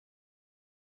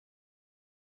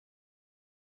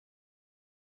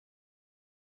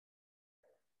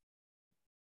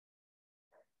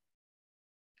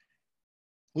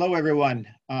Hello, everyone.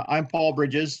 I'm Paul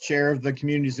Brydges, Chair of the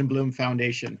Communities in Bloom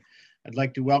Foundation. I'd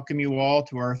like to welcome you all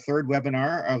to our third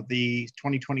webinar of the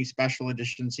 2020 Special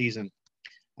Edition season.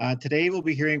 Today, we'll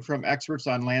be hearing from experts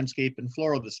on landscape and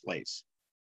floral displays.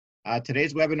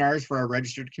 Today's webinar is for our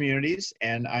registered communities,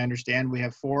 and I understand we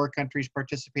have 4 countries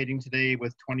participating today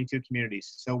with 22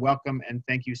 communities. So welcome and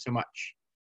thank you so much.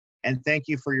 And thank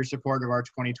you for your support of our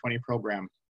 2020 program.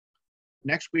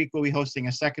 Next week, we'll be hosting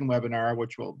a second webinar,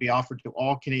 which will be offered to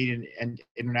all Canadian and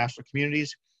international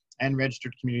communities and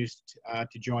registered communities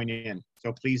to join in.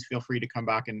 So please feel free to come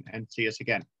back and see us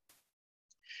again.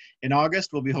 In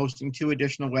August, we'll be hosting 2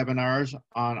 additional webinars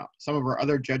on some of our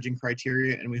other judging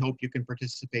criteria, and we hope you can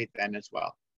participate then as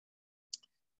well.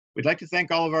 We'd like to thank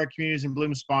all of our Communities in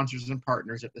Bloom sponsors and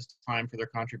partners at this time for their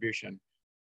contribution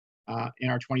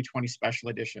in our 2020 special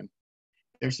edition.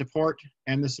 Their support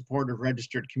and the support of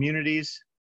registered communities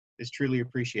is truly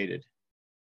appreciated.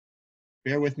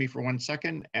 Bear with me for 1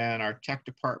 second, and our tech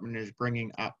department is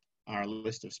bringing up our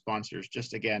list of sponsors.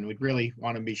 Just again, we'd really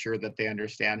want to be sure that they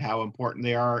understand how important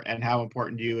they are and how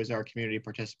important you as our community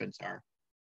participants are.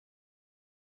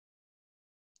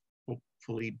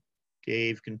 Hopefully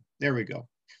Dave can, there we go.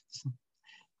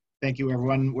 Thank you,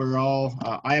 everyone. We're all,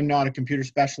 I am not a computer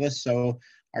specialist, so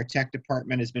our tech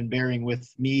department has been bearing with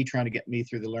me, trying to get me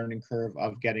through the learning curve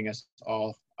of getting us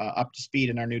all up to speed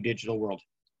in our new digital world.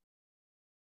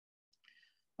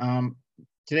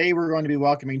 Today, we're going to be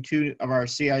welcoming 2 of our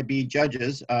CIB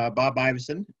judges, Bob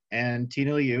Ivison and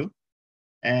Tina Liu,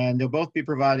 and they'll both be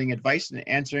providing advice and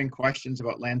answering questions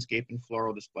about landscape and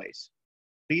floral displays.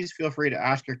 Please feel free to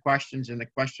ask your questions in the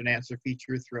question and answer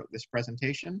feature throughout this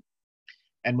presentation,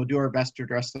 and we'll do our best to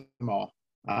address them all.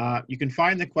 You can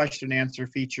find the question and answer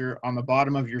feature on the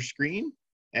bottom of your screen,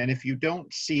 and if you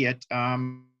don't see it,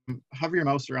 hover your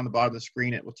mouse around the bottom of the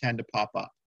screen, it will tend to pop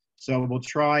up. So we'll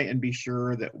try and be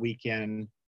sure that we can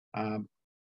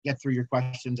get through your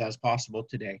questions as possible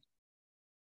today.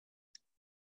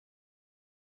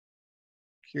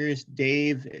 Curious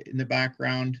Dave in the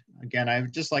background. Again, I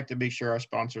would just like to make sure our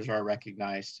sponsors are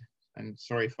recognized, and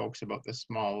sorry folks about this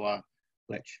small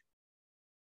glitch.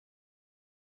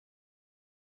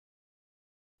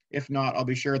 If not, I'll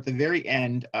be sure at the very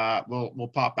end,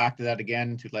 we'll pop back to that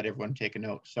again to let everyone take a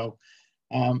note. So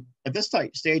at this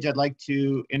stage, I'd like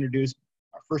to introduce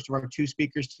our first of our 2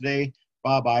 speakers today,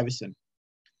 Bob Ivison.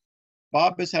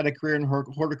 Bob has had a career in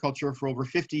horticulture for over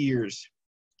 50 years.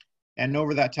 And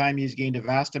over that time, he's gained a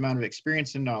vast amount of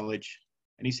experience and knowledge,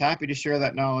 and he's happy to share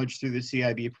that knowledge through the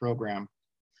CIB program.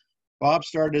 Bob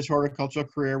started his horticultural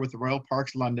career with the Royal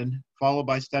Parks London, followed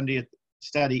by study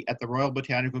at the Royal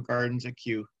Botanical Gardens at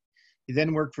Kew. He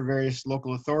then worked for various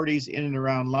local authorities in and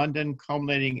around London,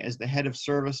 culminating as the head of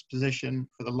service position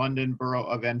for the London Borough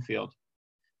of Enfield.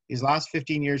 These last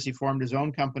 15 years, he formed his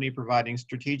own company providing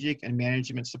strategic and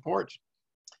management support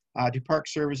to park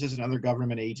services and other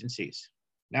government agencies.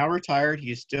 Now retired,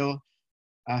 he still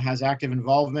has active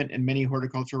involvement in many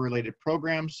horticulture-related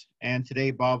programs, and today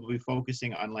Bob will be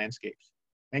focusing on landscapes.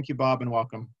 Thank you, Bob, and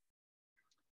welcome.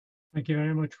 Thank you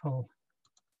very much, Paul.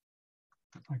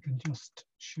 If I can just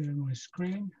share my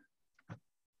screen.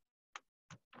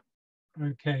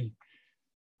 Okay.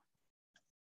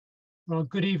 Well,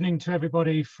 good evening to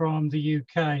everybody from the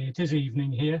UK. It is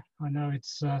evening here. I know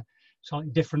it's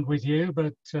slightly different with you,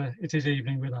 but it is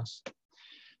evening with us.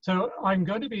 So I'm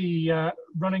going to be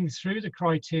running through the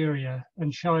criteria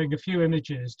and showing a few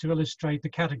images to illustrate the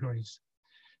categories.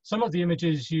 Some of the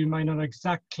images you may not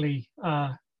exactly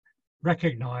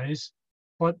recognize,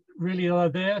 but really are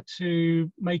there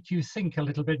to make you think a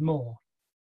little bit more.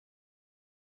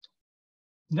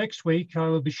 Next week, I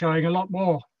will be showing a lot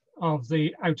more of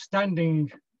the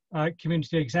outstanding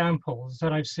community examples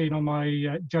that I've seen on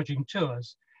my judging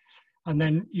tours. And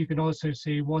then you can also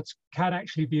see what can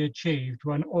actually be achieved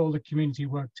when all the community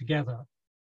work together.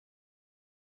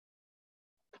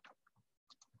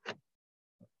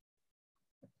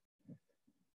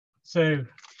 So,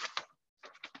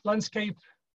 landscape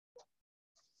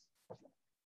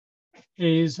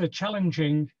is a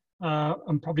challenging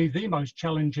and probably the most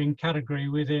challenging category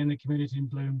within the Community in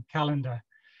Bloom calendar.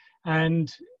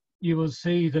 And you will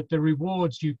see that the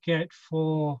rewards you get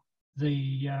for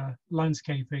the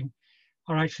landscaping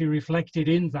are actually reflected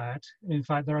in that. In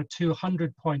fact, there are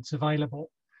 200 points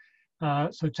available.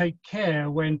 So take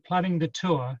care when planning the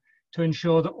tour to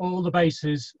ensure that all the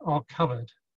bases are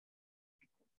covered.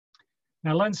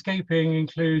 Now, landscaping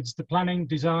includes the planning,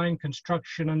 design,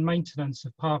 construction, and maintenance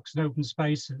of parks and open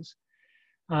spaces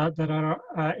that are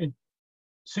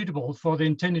suitable for the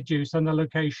intended use and the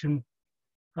location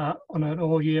on an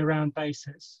all year round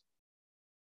basis.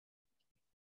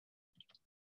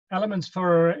 Elements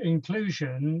for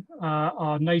inclusion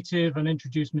are native and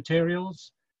introduced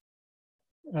materials,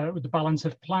 with the balance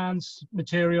of plants,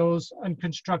 materials, and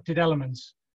constructed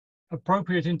elements.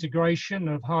 Appropriate integration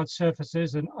of hard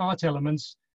surfaces and art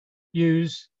elements the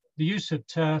use of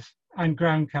turf and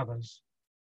ground covers.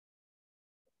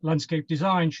 Landscape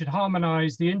design should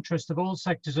harmonise the interest of all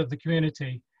sectors of the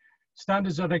community.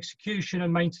 Standards of execution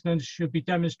and maintenance should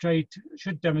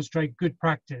demonstrate good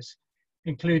practice,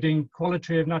 including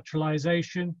quality of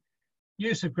naturalisation,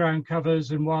 use of ground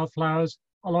covers and wildflowers,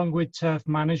 along with turf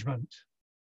management.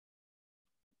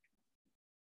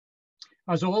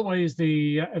 As always,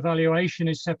 the evaluation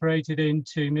is separated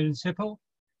into municipal,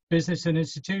 business and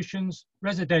institutions,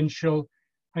 residential,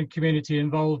 and community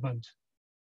involvement.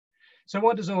 So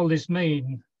what does all this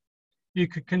mean? You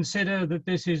could consider that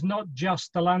this is not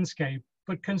just the landscape,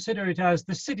 but consider it as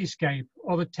the cityscape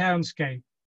or the townscape.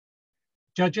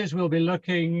 Judges will be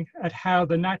looking at how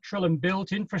the natural and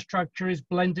built infrastructure is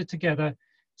blended together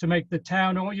to make the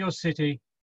town or your city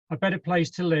a better place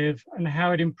to live, and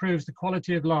how it improves the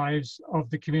quality of lives of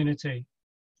the community.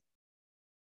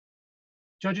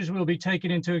 Judges will be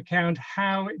taking into account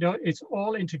how it's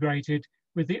all integrated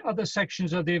with the other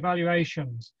sections of the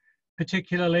evaluations,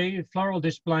 particularly floral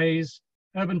displays,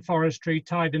 urban forestry,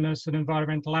 tidiness, and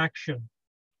environmental action.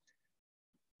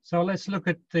 So let's look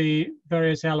at the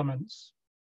various elements.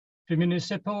 For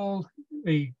municipal,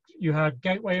 you have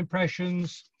gateway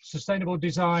impressions, sustainable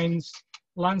designs,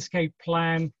 landscape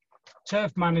plan,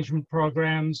 turf management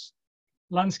programs,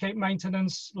 landscape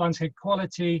maintenance, landscape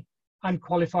quality, and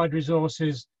qualified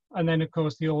resources, and then of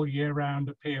course the all year round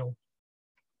appeal.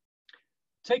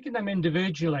 Taking them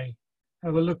individually,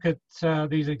 we'll look at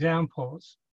these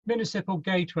examples. Municipal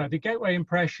gateway, the gateway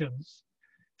impressions.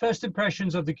 First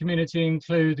impressions of the community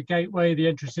include the gateway, the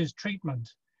entrances, treatment.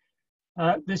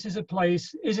 Is it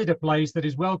a place that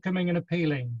is welcoming and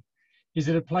appealing? Is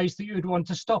it a place that you would want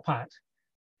to stop at?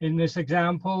 In this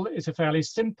example, it's a fairly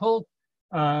simple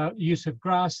use of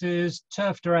grasses,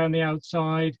 turfed around the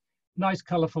outside, nice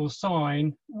colourful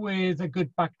sign with a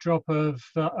good backdrop of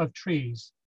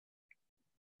trees.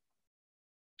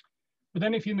 But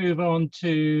then if you move on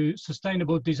to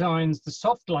sustainable designs, the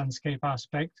soft landscape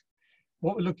aspect,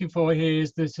 what we're looking for here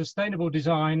is the sustainable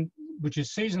design, which is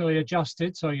seasonally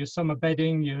adjusted, so your summer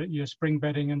bedding, your spring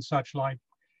bedding and such like.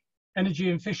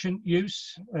 Energy efficient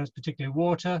use, particularly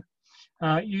water,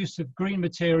 use of green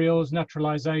materials,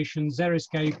 naturalization,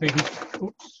 xeriscaping,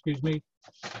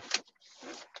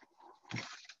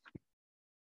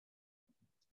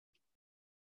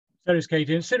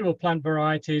 xeriscaping, suitable plant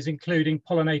varieties, including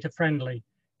pollinator friendly,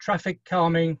 traffic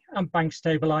calming and bank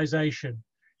stabilization.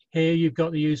 Here you've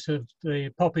got the use of the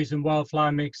poppies and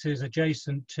wildflower mixes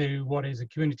adjacent to what is a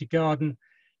community garden.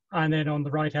 And then on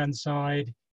the right-hand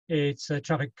side, it's a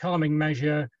traffic calming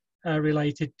measure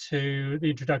related to the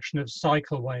introduction of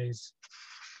cycleways.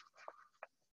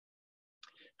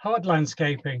 Hard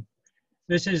landscaping.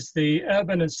 This is the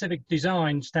urban and civic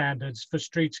design standards for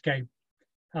streetscape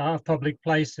of public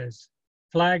places.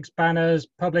 Flags, banners,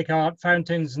 public art,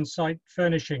 fountains and site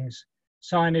furnishings,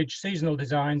 signage, seasonal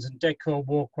designs and decor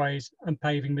walkways and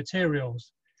paving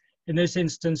materials. In this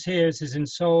instance here, this is in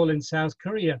Seoul in South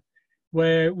Korea,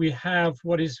 where we have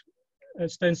what is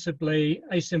ostensibly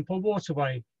a simple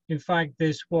waterway. In fact,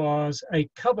 this was a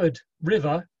covered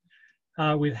river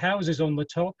with houses on the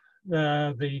top.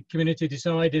 The community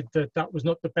decided that that was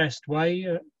not the best way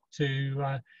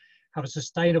to have a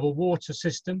sustainable water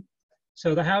system.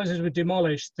 So the houses were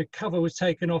demolished, the cover was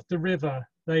taken off the river.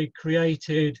 They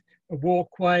created a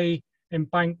walkway,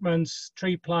 embankments,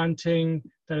 tree planting,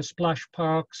 there are splash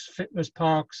parks, fitness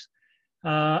parks,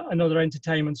 and other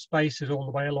entertainment spaces all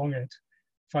the way along it.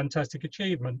 Fantastic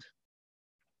achievement.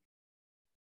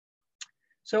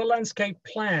 So a landscape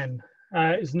plan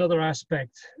is another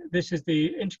aspect. This is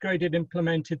the integrated,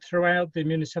 implemented throughout the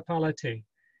municipality.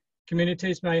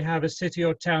 Communities may have a city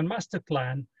or town master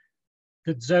plan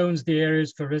that zones the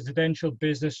areas for residential,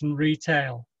 business and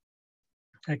retail,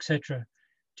 etc.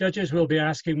 Judges will be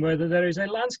asking whether there is a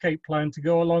landscape plan to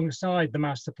go alongside the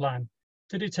master plan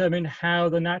to determine how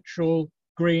the natural,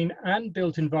 green and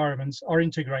built environments are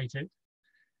integrated.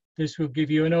 This will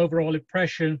give you an overall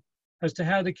impression as to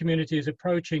how the community is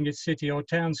approaching its city or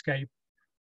townscape.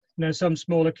 Now, some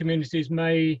smaller communities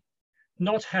may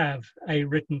not have a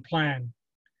written plan.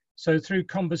 So through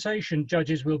conversation,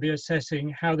 judges will be assessing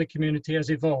how the community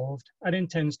has evolved and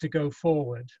intends to go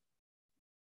forward.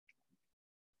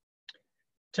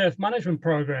 Turf management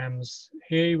programs.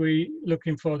 Here we're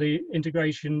looking for the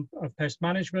integration of pest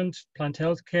management, plant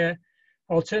health care,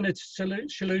 alternative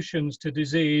solutions to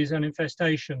disease and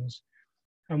infestations,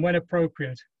 and when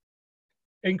appropriate,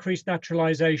 increased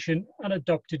naturalisation and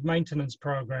adopted maintenance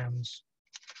programmes.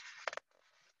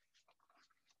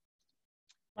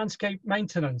 Landscape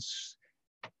maintenance.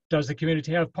 Does the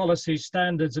community have policies,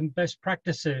 standards and best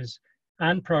practices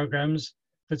and programmes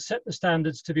that set the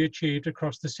standards to be achieved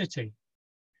across the city?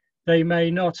 They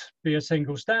may not be a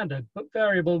single standard, but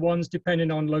variable ones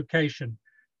depending on location,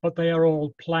 but they are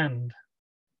all planned.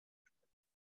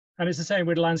 And it's the same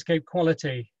with landscape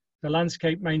quality. The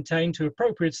landscape maintained to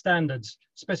appropriate standards,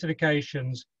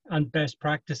 specifications, and best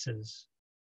practices.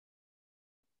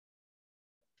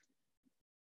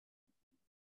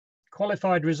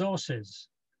 Qualified resources.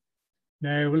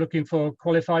 Now we're looking for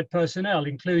qualified personnel,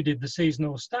 including the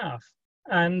seasonal staff,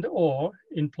 and or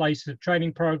in place of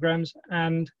training programs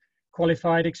and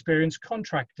qualified experienced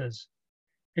contractors.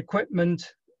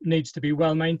 Equipment needs to be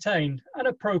well maintained and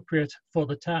appropriate for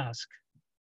the task.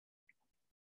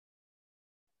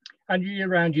 And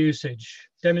year-round usage.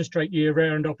 Demonstrate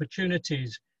year-round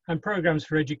opportunities and programs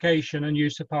for education and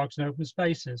use of parks and open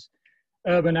spaces.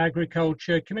 Urban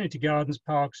agriculture, community gardens,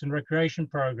 parks and recreation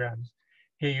programs.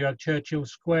 Here you have Churchill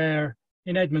Square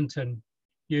in Edmonton,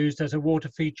 used as a water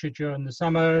feature during the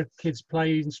summer, kids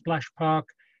play in Splash Park,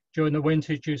 during the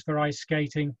winter it's used for ice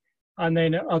skating. And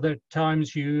then at other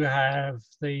times you have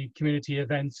the community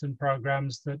events and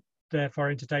programs that therefore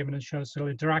entertainment and social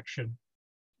interaction.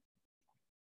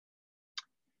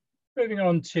 Moving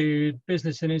on to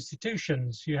business and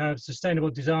institutions, you have sustainable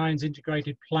designs,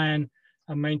 integrated plan,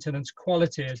 and maintenance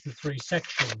quality as the three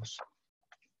sections.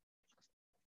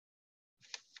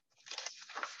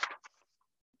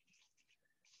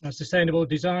 Now, sustainable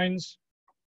designs,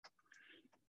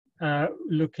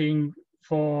 looking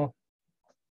for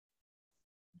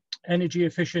energy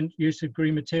efficient use of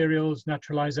green materials,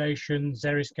 naturalization,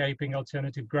 xeriscaping,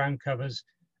 alternative ground covers,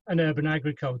 and urban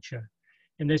agriculture.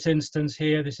 In this instance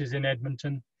here, this is in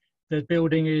Edmonton. The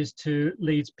building is to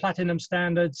LEED's Platinum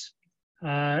standards.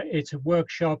 It's a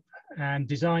workshop and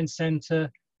design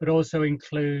center, but also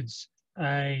includes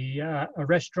a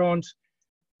restaurant.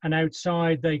 And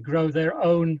outside they grow their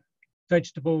own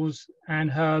vegetables and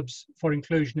herbs for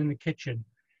inclusion in the kitchen.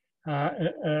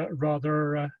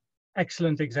 Rather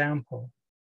excellent example.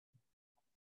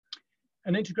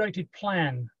 An integrated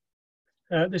plan.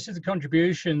 This is a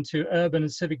contribution to urban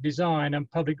and civic design and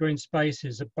public green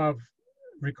spaces above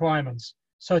requirements,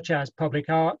 such as public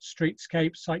art,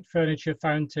 streetscape, site furniture,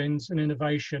 fountains, and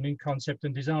innovation in concept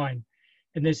and design.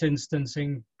 In this instance,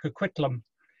 in Coquitlam,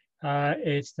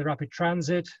 it's the rapid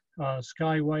transit,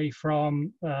 skyway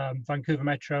from Vancouver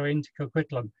Metro into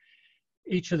Coquitlam.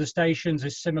 Each of the stations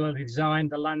is similarly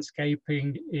designed. The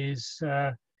landscaping is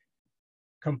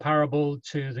comparable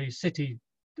to the city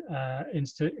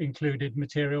included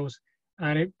materials,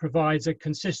 and it provides a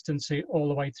consistency all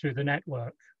the way through the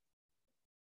network.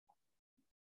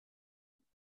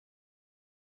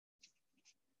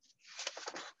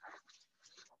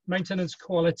 Maintenance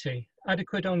quality,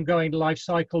 adequate ongoing life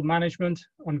cycle management,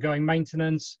 ongoing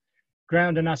maintenance,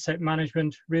 ground and asset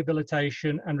management,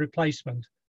 rehabilitation and replacement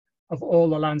of all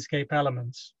the landscape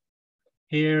elements.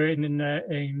 Here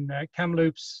in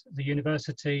Kamloops, the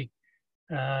university,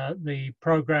 the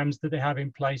programs that they have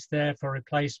in place there for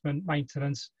replacement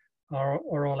maintenance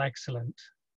are all excellent.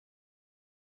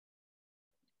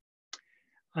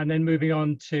 And then moving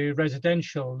on to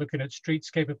residential, looking at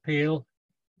streetscape appeal,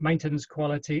 maintenance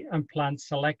quality and plant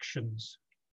selections.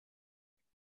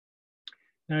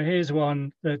 Now here's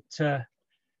one that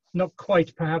not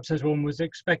quite perhaps as one was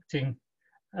expecting.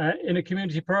 In a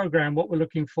community program, what we're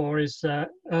looking for is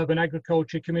urban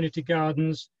agriculture, community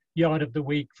gardens, yard of the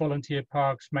week, volunteer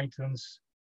parks, maintenance,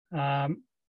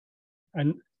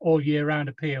 and all year round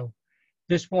appeal.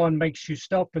 This one makes you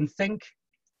stop and think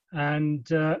and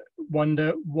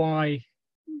wonder why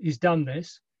he's done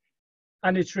this.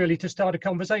 And it's really to start a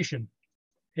conversation.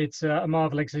 It's a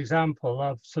marvelous example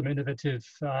of some innovative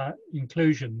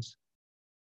inclusions.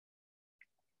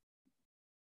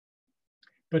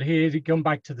 But here you come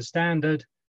back to the standard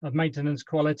of maintenance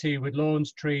quality with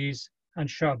lawns, trees, and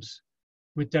shrubs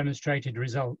with demonstrated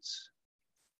results.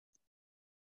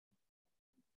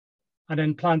 And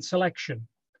then plant selection.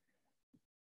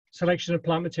 Selection of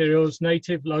plant materials,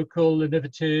 native, local,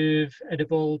 innovative,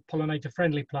 edible,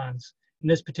 pollinator-friendly plants. In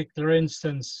this particular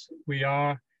instance, we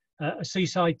are a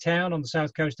seaside town on the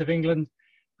south coast of England,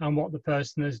 and what the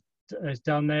person has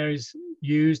done there is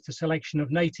used the selection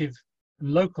of native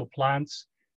and local plants,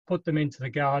 put them into the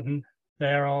garden.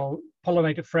 They're all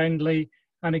pollinator-friendly,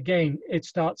 and again, it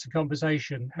starts a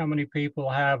conversation. How many people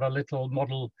have a little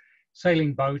model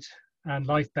sailing boat and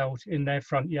lifebelt in their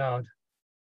front yard?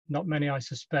 Not many, I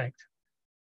suspect,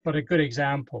 but a good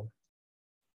example.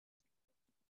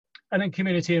 And then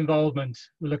community involvement.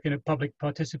 We're looking at public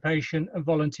participation and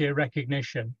volunteer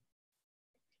recognition.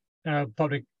 Now,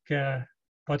 public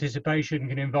participation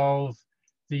can involve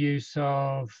the use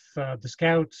of the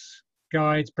Scouts,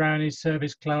 Guides, Brownies,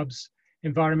 service clubs,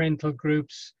 environmental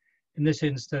groups. In this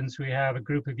instance, we have a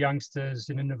group of youngsters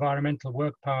in an environmental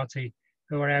work party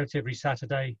who are out every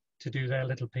Saturday to do their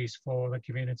little piece for the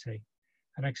community.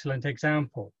 An excellent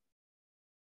example.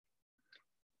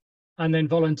 And then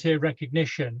volunteer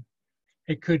recognition.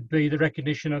 It could be the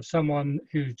recognition of someone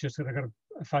who's just got a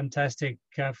fantastic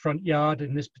front yard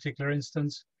in this particular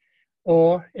instance,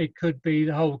 or it could be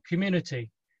the whole community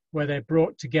where they're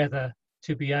brought together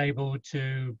to be able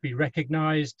to be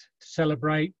recognized, to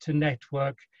celebrate, to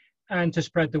network, and to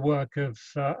spread the work of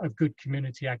good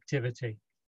community activity.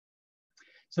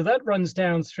 So that runs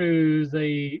down through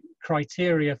the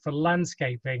criteria for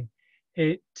landscaping.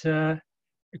 A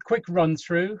quick run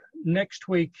through. Next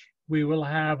week, we will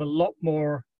have a lot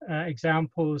more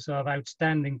examples of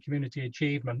outstanding community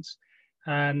achievements.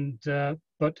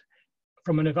 But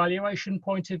from an evaluation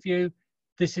point of view,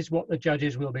 this is what the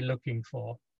judges will be looking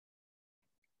for.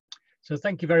 So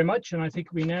thank you very much. And I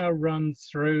think we now run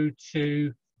through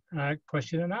to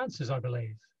question and answers, I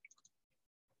believe.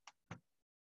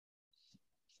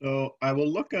 So I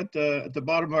will look at the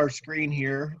bottom of our screen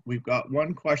here. We've got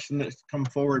one question that's come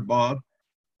forward, Bob.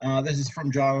 This is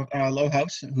from John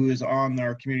Lowhouse, who is on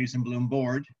our Communities in Bloom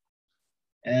board.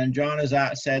 And John has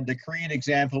said the Korean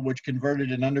example, which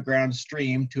converted an underground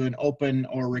stream to an open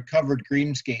or recovered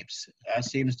greenscapes,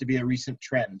 seems to be a recent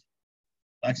trend.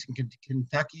 Lexington,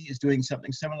 Kentucky is doing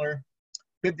something similar.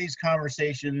 Could these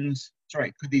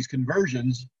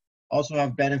conversions also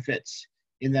have benefits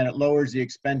in that it lowers the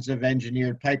expensive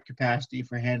engineered pipe capacity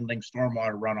for handling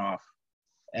stormwater runoff?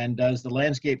 And does the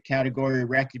landscape category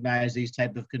recognize these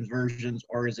type of conversions,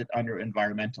 or is it under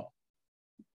environmental?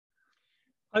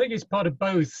 I think it's part of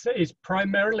both. It's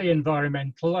primarily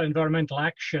environmental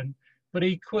action, but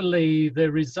equally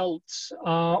the results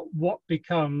are what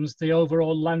becomes the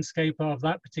overall landscape of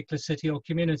that particular city or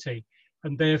community.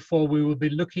 And therefore we will be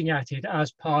looking at it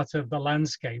as part of the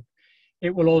landscape.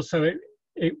 It will also,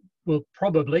 it will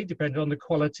probably, depending on the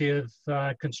quality of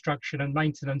construction and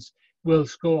maintenance, will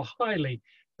score highly.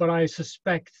 But I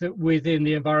suspect that within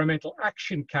the environmental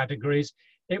action categories,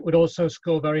 it would also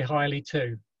score very highly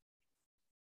too.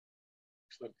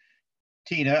 Excellent.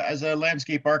 Tina, as a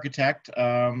landscape architect,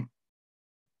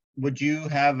 would you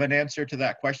have an answer to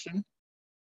that question?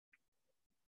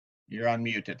 You're on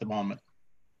mute at the moment.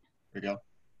 There we go.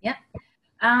 Yeah.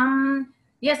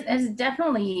 Yes, it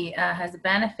definitely has a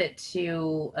benefit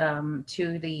to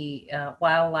the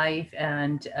wildlife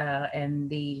and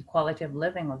the quality of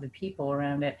living of the people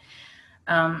around it.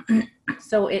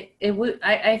 So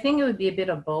I think it would be a bit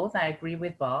of both. I agree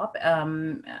with Bob.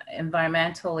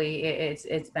 Environmentally,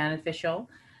 it's beneficial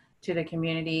to the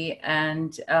community,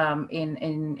 and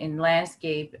in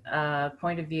landscape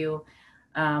point of view,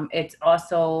 it's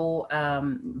also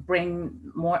bring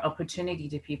more opportunity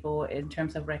to people in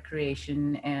terms of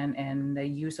recreation and the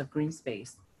use of green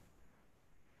space.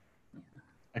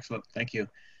 Excellent, thank you.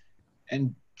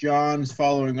 And John's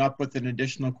following up with an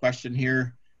additional question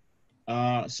here,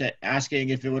 asking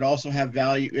if it would also have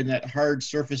value in that hard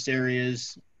surface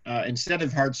areas, instead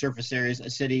of hard surface areas, a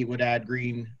city would add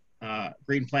green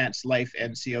plants, life,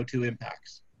 and CO2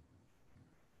 impacts.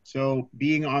 So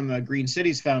being on the Green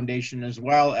Cities Foundation, as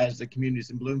well as the Communities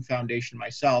in Bloom Foundation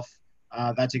myself,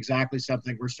 that's exactly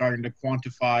something we're starting to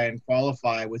quantify and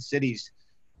qualify with cities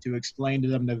to explain to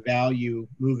them the value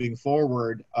moving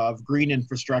forward of green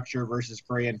infrastructure versus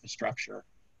gray infrastructure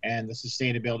and the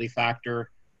sustainability factor,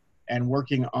 and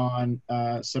working on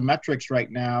some metrics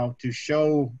right now to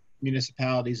show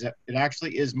municipalities that it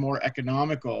actually is more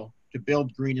economical to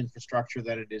build green infrastructure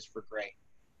than it is for gray.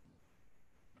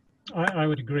 I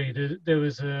would agree. There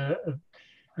was a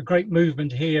great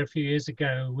movement here a few years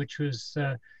ago, which was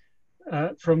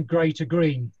from grey to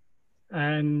green.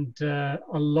 And a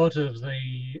lot of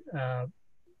the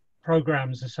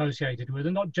programs associated with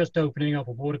it, not just opening up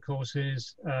of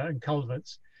watercourses and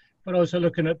culverts, but also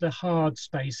looking at the hard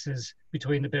spaces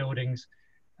between the buildings.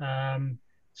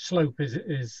 Slope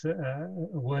is a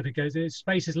word that goes, it's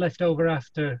spaces left over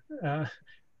after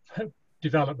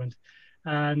development.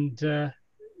 And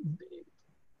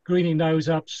greening those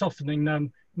up, softening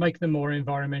them, make them more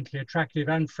environmentally attractive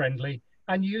and friendly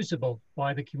and usable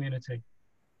by the community.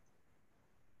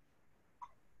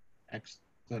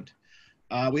 Excellent.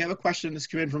 We have a question that's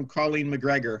come in from Colleen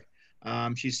McGregor.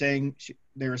 She's saying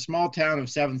they're a small town of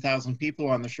 7,000 people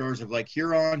on the shores of Lake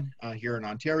Huron, here in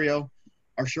Ontario.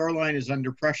 Our shoreline is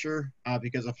under pressure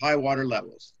because of high water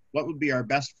levels. what would be our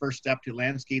best first step to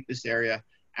landscape this area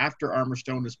after armor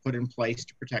stone is put in place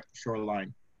to protect the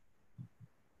shoreline?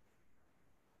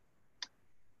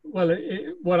 Well,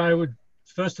 what I would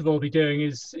first of all be doing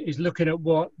is looking at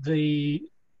what the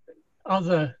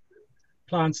other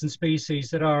plants and species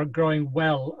that are growing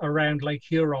well around Lake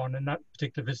Huron and that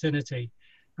particular vicinity,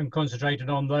 and concentrating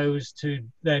on those to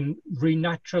then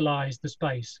renaturalize the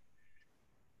space.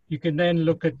 You can then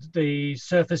look at the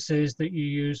surfaces that you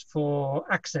use for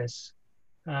access.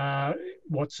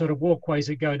 What sort of walkways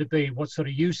are going to be? What sort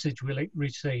of usage will it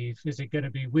receive? Is it going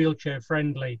to be wheelchair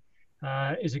friendly?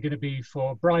 Is it going to be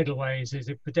for bridleways? Is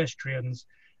it pedestrians?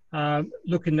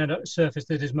 Looking then at a surface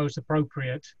that is most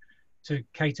appropriate to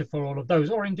cater for all of those,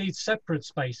 or indeed separate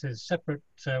spaces, separate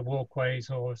walkways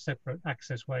or separate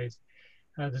access ways.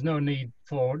 There's no need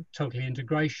for total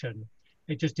integration.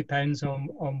 It just depends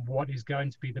on what is going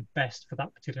to be the best for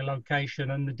that particular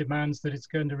location and the demands that it's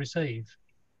going to receive.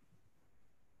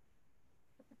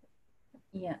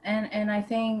 Yeah, and I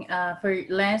think for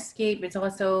landscape, it's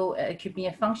also, it could be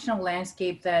a functional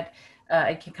landscape that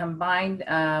it can combine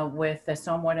with the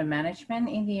stormwater management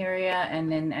in the area.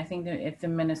 And then I think that if the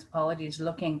municipality is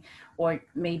looking, or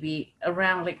maybe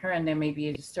around Lake Huron, there may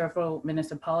be several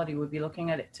municipality would be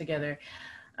looking at it together.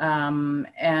 And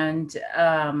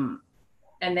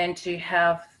then to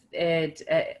have it,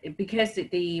 because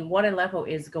the water level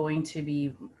is going to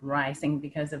be rising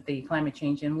because of the climate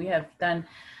change. And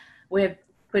we're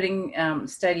putting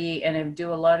study and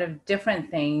do a lot of different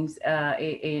things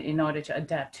in order to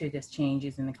adapt to these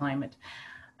changes in the climate.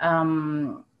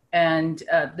 And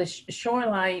the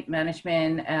shoreline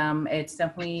management, it's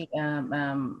definitely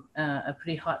a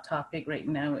pretty hot topic right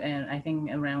now, and I think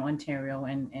around Ontario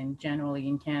and generally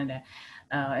in Canada,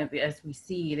 as we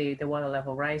see the water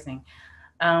level rising.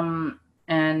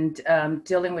 And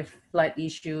dealing with flood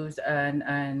issues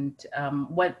and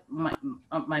what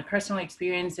my personal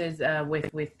experiences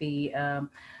with the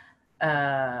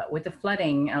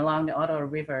flooding along the Ottawa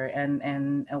River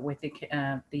and with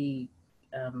the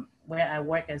where I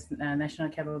work as National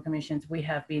Capital Commissions, we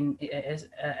have been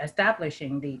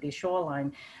establishing the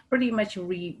shoreline, pretty much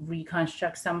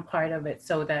reconstruct some part of it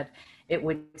so that it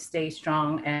would stay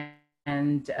strong,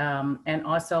 and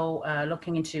also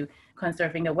looking into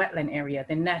conserving the wetland area,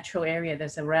 the natural area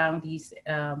that's around these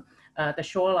the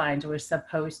shorelines. Were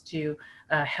supposed to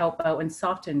help out and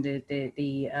soften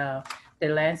the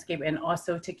landscape, and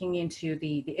also taking into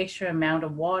the extra amount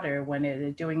of water when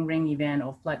they're doing rain event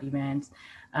or flood events.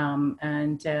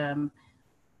 We're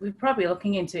probably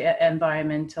looking into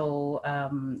environmental,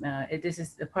 this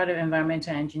is a part of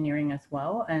environmental engineering as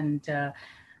well. And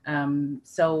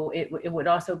so it would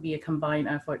also be a combined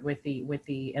effort with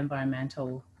the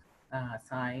environmental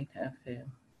side of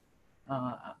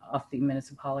the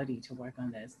municipality to work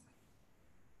on this.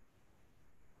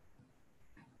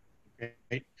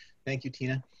 Great, thank you,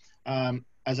 Tina. I'm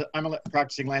a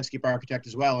practicing landscape architect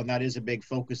as well, and that is a big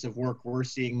focus of work we're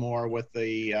seeing more with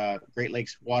the Great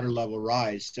Lakes water level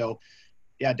rise. So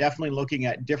yeah, definitely looking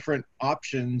at different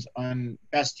options on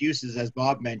best uses, as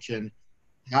Bob mentioned.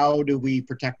 How do we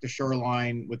protect the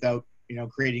shoreline without,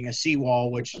 creating a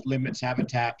seawall which limits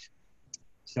habitat?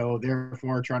 So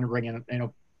therefore, trying to bring in,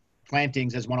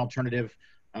 plantings as one alternative,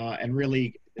 and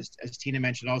really, as Tina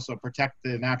mentioned, also protect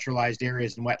the naturalized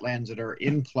areas and wetlands that are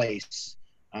in place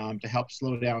to help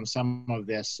slow down some of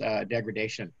this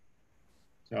degradation.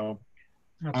 So,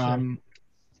 John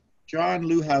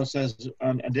Lewhouse has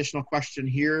an additional question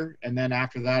here, and then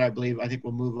after that, I think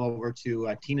we'll move over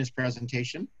to Tina's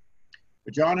presentation.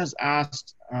 But John has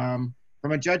asked, from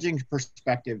a judging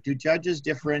perspective, do judges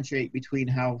differentiate between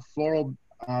how floral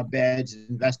beds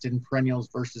invest in perennials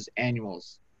versus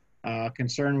annuals?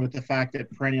 Concerned with the fact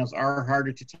that perennials are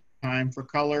harder to time for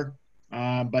color,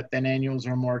 but then annuals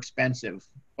are more expensive.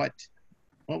 What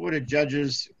would a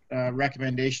judge's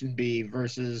recommendation be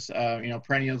versus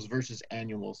perennials versus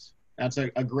annuals? That's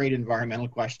a great environmental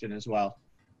question as well.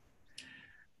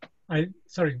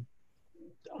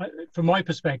 From my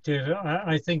perspective,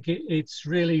 I think it's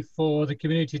really for the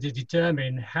community to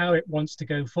determine how it wants to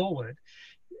go forward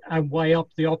and weigh up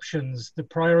the options. The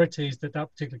priorities that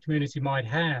particular community might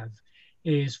have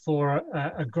is for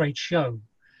a great show,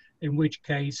 in which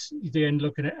case they're then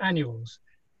looking at annuals.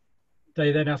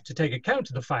 They then have to take account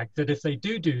of the fact that if they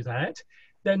do that,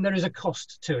 then there is a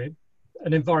cost to it,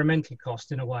 an environmental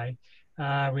cost in a way,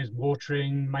 with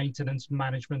watering, maintenance,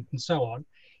 management, and so on.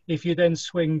 If you then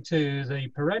swing to the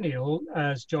perennial,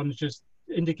 as John's just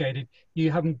indicated,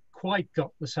 you haven't quite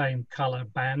got the same color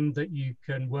band that you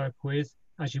can work with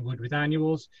as you would with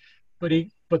annuals,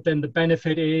 but then the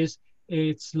benefit is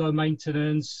it's low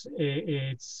maintenance,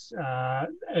 it's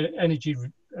energy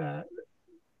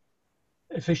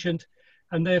efficient,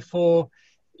 and therefore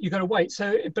you've got to wait.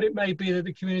 So, but it may be that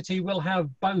the community will have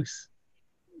both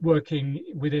working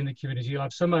within the community. You'll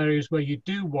have some areas where you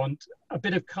do want a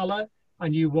bit of colour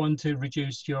and you want to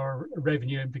reduce your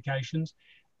revenue implications,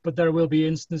 but there will be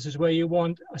instances where you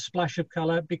want a splash of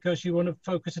colour because you want to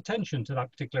focus attention to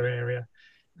that particular area.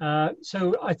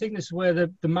 So I think this is where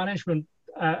the management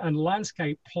and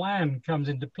landscape plan comes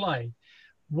into play.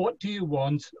 What do you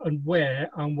want and where,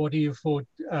 and what are you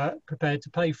prepared to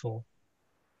pay for?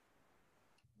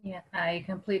 Yeah, I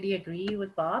completely agree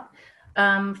with Bob.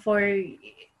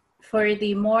 For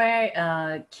the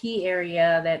more key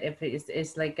area that if it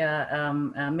is like a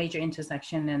major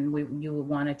intersection and you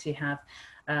wanted to have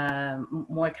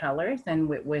more colors, and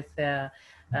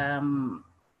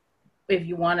if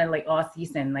you want to like all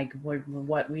season, like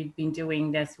what we've been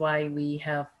doing, that's why we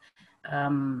have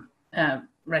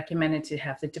recommended to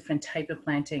have the different type of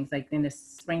plantings. Like in the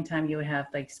springtime, you have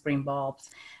like spring bulbs,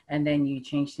 and then you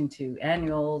change into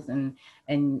annuals, and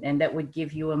that would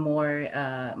give you a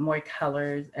more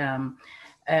colors.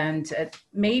 And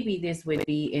maybe this would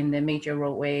be in the major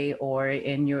roadway or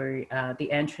in your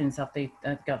the entrance of the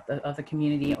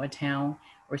community or town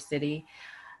or city.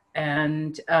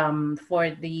 And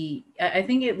I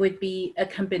think it would be a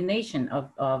combination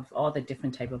of all the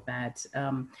different type of beds.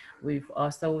 We've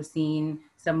also seen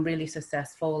some really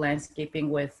successful landscaping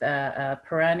with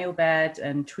perennial beds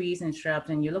and trees and shrubs,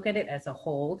 and you look at it as a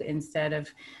whole instead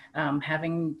of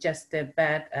having just the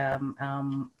bed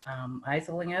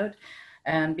isolating out.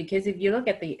 Because if you look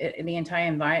at the entire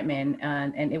environment,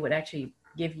 and it would actually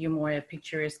give you more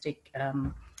picturesque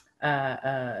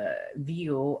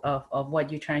view of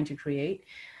what you're trying to create.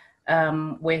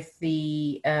 With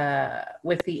the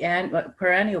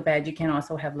perennial bed, you can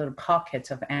also have little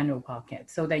pockets of annual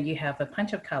pockets, so that you have a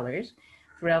bunch of colors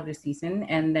throughout the season.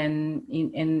 And then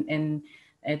in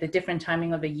at the different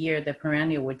timing of the year, the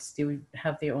perennial would still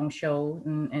have their own show.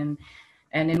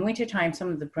 And in wintertime, some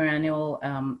of the perennial,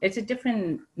 it's a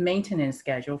different maintenance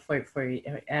schedule for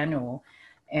annual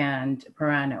and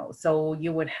perennial. So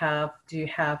you would have to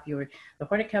have the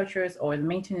horticulturist or the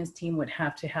maintenance team would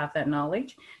have to have that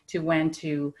knowledge to when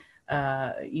to,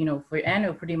 for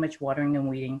annual, pretty much watering and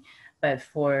weeding, but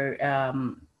for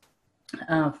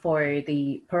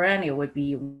the perennial would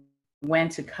be when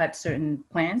to cut certain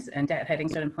plants and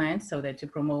deadheading certain plants so that to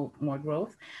promote more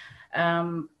growth.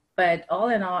 But all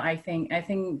in all, I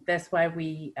think that's why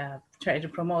we try to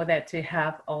promote that, to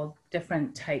have all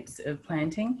different types of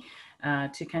planting.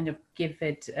 To kind of give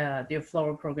it their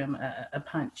floral program a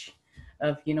punch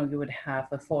of, you would have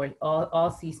a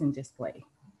all season display.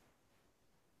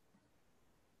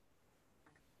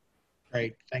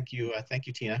 Great, thank you,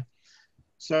 Tina.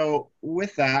 So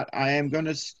with that, I am going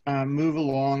to move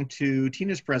along to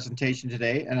Tina's presentation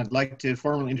today, and I'd like to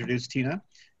formally introduce Tina.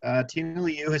 Tina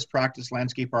Liu has practiced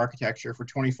landscape architecture for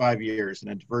 25 years in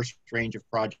a diverse range of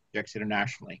projects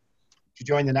internationally. She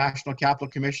joined the National Capital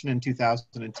Commission in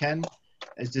 2010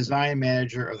 as design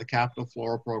manager of the Capital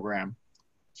Floral Program.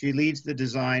 She leads the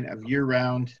design of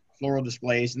year-round floral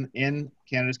displays in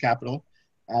Canada's capital,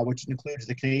 which includes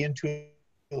the Canadian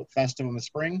Tulip Festival in the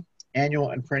spring, annual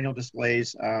and perennial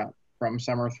displays from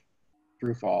summer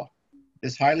through fall.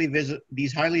 These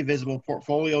highly visible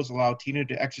portfolios allow Tina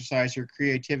to exercise her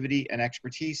creativity and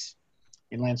expertise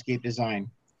in landscape design.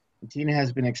 And Tina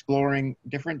has been exploring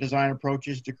different design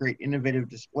approaches to create innovative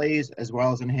displays, as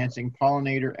well as enhancing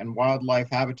pollinator and wildlife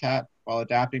habitat while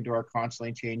adapting to our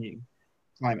constantly changing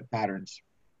climate patterns.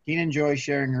 Tina enjoys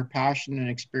sharing her passion and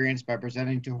experience by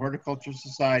presenting to horticultural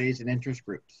societies and interest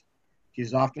groups. She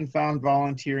is often found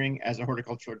volunteering as a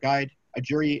horticultural guide, a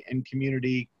jury in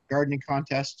community gardening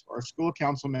contests, or a school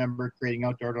council member creating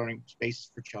outdoor learning spaces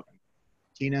for children.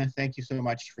 Tina, thank you so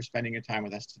much for spending your time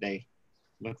with us today.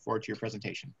 Look forward to your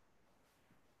presentation.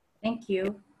 Thank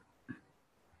you.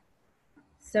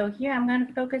 So here I'm going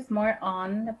to focus more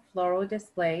on the floral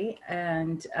display,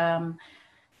 and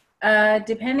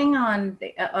depending on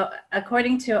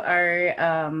according to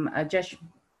our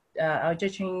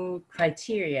judging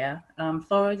criteria,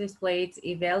 floral displays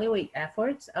evaluate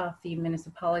efforts of the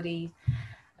municipality,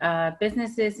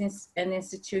 businesses and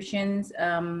institutions,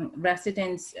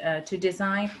 residents to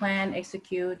design, plan,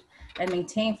 execute, and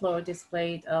maintain floral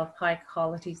displays of high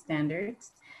quality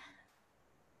standards.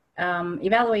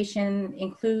 Evaluation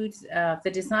includes the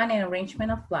design and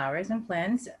arrangement of flowers and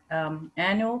plants,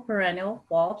 annual, perennial,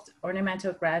 bulbs,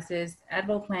 ornamental grasses,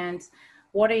 edible plants,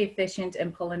 water efficient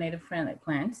and pollinator friendly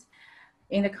plants,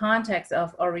 in the context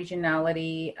of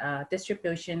originality,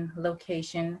 distribution,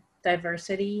 location,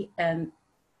 diversity, and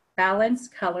balance,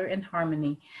 color, and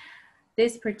harmony.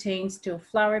 This pertains to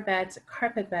flower beds,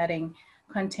 carpet bedding,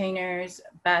 containers,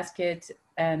 baskets,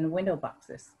 and window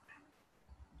boxes.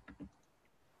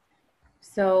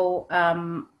 So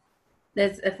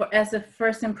as a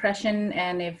first impression,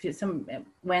 and if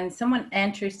when someone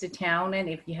enters the town, and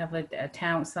if you have a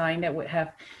town sign that would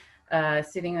have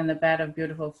sitting on the bed of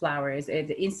beautiful flowers,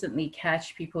 it instantly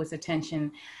catch people's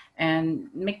attention and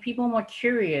make people more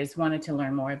curious, wanted to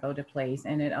learn more about the place.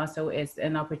 And it also is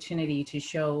an opportunity to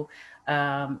show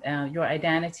your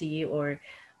identity, or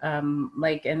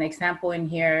like an example in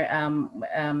here,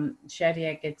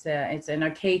 Shadiac, it's an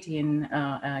Arcadian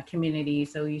community.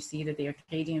 So you see that the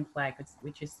Arcadian flag,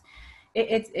 which is,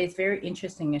 it's very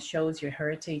interesting. It shows your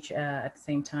heritage at the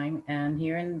same time. And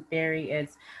here in Barrie,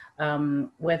 it's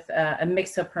with a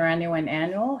mix of perennial and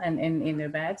annual, and in their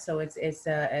beds. So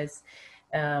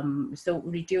so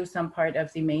reduce some part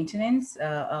of the maintenance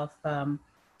of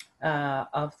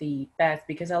the beds,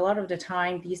 because a lot of the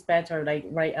time these beds are like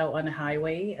right out on the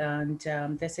highway, and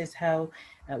this is how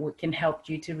we can help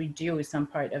you to reduce some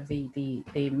part of the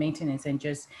maintenance, and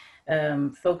just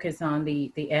focus on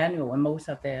the annual and most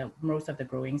of the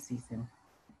growing season.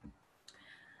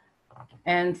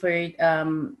 And for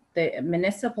the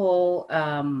municipal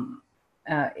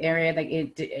area,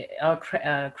 like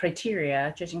our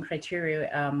criteria, judging criteria,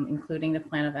 including the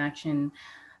plan of action,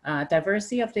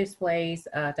 diversity of displays,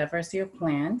 diversity of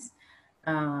plants,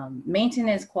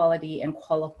 maintenance quality, and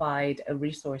qualified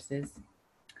resources.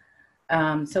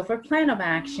 So for plan of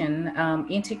action,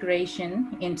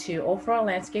 integration into overall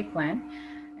landscape plan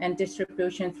and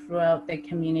distribution throughout the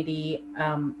community,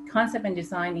 concept and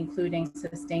design, including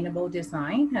sustainable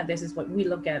design. This is what we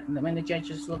look at when the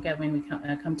judges look at when we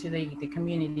come to the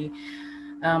community.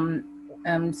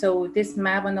 So this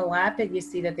map on the left, that you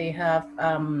see that they have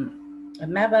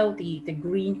map out the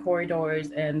green corridors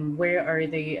and where are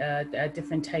the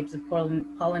different types of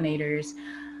pollinators.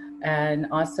 And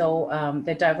also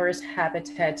the diverse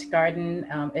habitat garden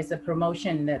is a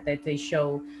promotion that they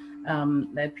show,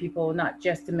 that people, not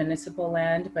just the municipal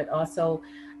land, but also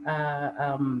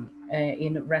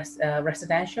in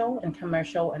residential and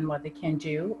commercial, and what they can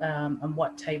do, and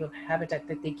what type of habitat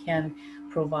that they can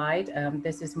provide.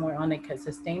 This is more on like a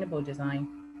sustainable design.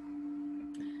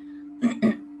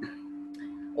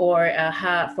 Or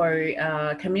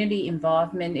for community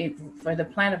involvement, for the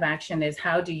plan of action is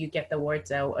how do you get the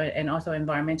words out, and also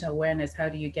environmental awareness, how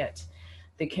do you get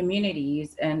the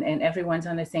communities and everyone's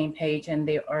on the same page, and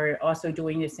they are also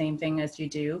doing the same thing as you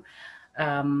do,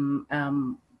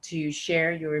 to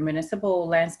share your municipal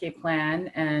landscape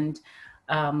plan, and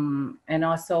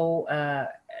also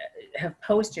have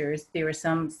posters. There are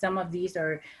some of these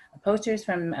are posters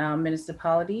from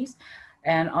municipalities,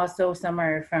 and also some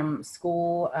are from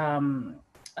school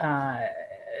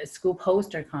school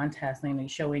poster contests, and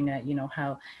showing that, you know,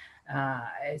 how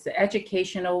it's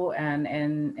educational,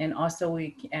 and also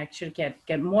we actually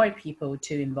get more people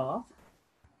to involve.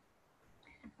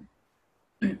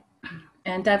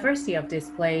 And diversity of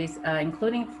displays,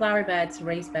 including flower beds,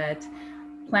 raised beds,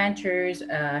 planters,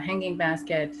 hanging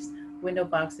baskets, window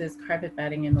boxes, carpet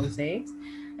bedding, and mosaics.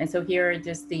 And so here are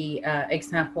just the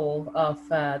example of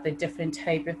the different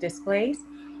type of displays.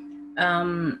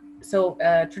 So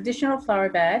traditional flower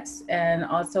beds, and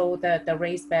also the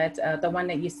raised bed. The one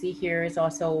that you see here is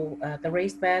also the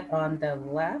raised bed on the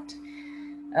left,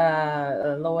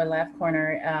 lower left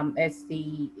corner. It's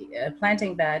the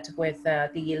planting bed with the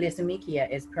Lysimachia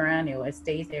is perennial. It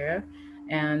stays there,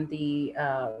 and the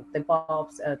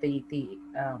bulbs, the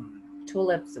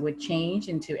tulips would change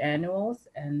into annuals,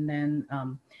 and then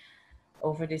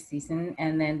over the season.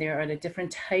 And then there are the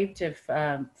different types of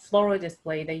floral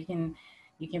display that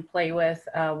you can play with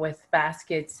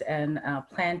baskets and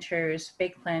planters,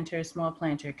 big planters, small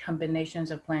planter,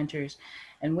 combinations of planters,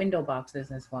 and window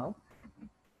boxes as well.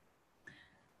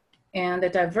 And the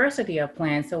diversity of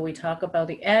plants. So we talk about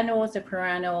the annuals, the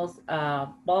perennials,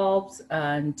 bulbs,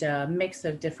 and mix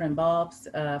of different bulbs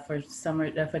for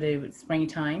summer, for the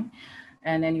springtime.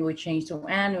 And then you would change to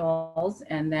annuals,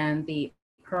 and then the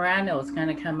perennials kind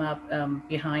of come up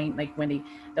behind, like when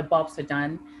the bulbs are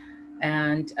done,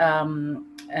 and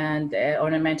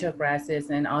ornamental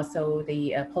grasses, and also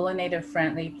the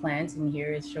pollinator-friendly plants. And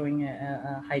here is showing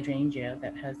a hydrangea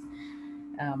that has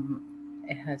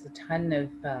it has a ton of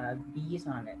bees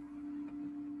on it.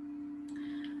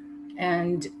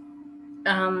 And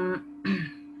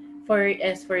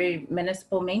as for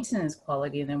municipal maintenance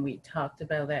quality, then we talked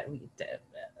about that.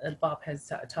 Bob has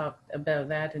talked about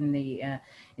that in the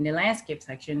landscape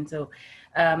section. So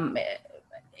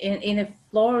in a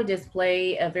floral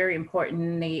display, very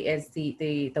importantly is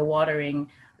the watering,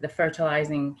 the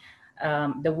fertilizing,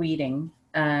 the weeding,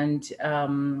 and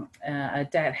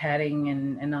deadheading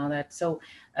and all that. So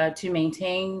to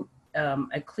maintain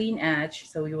a clean edge,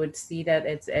 so you would see that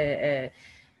it's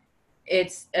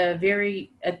a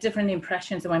very different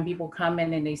impression. So when people come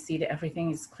in and they see that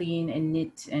everything is clean and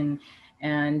neat and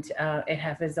it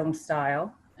has its own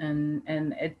style, and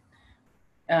it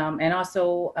and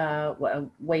also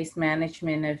waste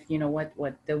management of, you know,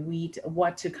 what the weed,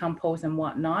 what to compost and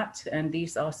what not. And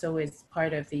these also is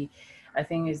part of the, I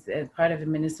think is part of the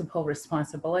municipal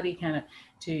responsibility, kind of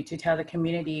to tell the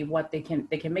community what they can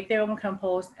make their own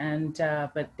compost, and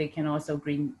but they can also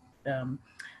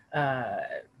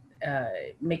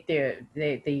make the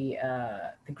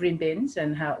green bins,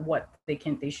 and what they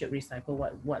should recycle,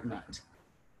 what not.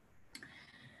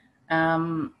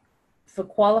 For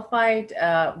qualified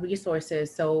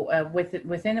resources, so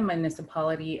within a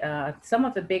municipality, some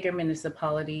of the bigger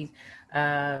municipalities,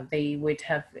 they would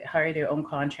have hired their own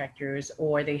contractors,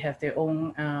 or they have their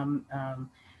own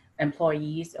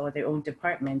employees or their own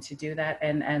department to do that.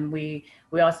 And we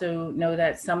also know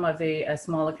that some of the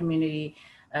smaller community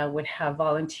would have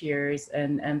volunteers,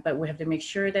 but we have to make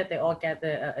sure that they all get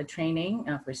the training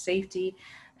for safety,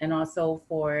 and also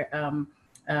for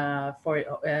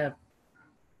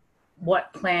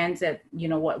what plants that, you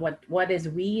know, what is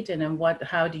weed, and then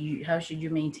how should you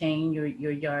maintain your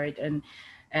yard,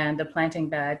 and the planting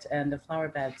beds and the flower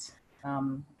beds.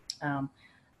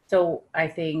 So I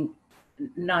think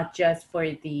not just for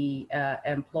the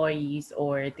employees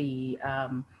or the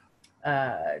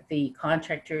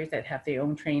contractors that have their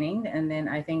own training, and then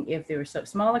I think if there's a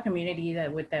smaller community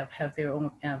that would have their own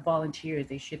volunteers,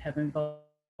 they should have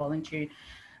volunteer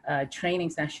training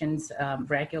sessions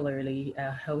regularly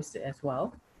hosted as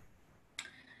well.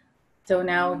 So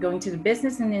now going to the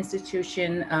business and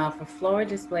institution for floral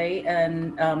display,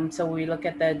 and so we look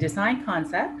at the design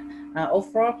concept,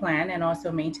 overall plan, and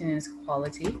also maintenance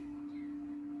quality.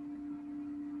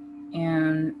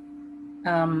 And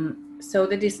so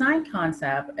the design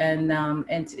concept, and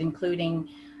it's including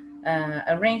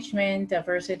arrangement,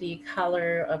 diversity,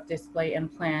 color of display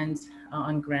and plans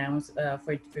on grounds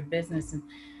for business.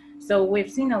 So we've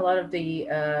seen a lot of the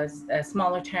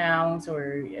smaller towns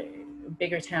or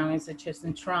bigger towns, such as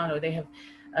in Toronto, they have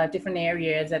different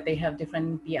areas that they have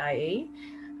different BIA.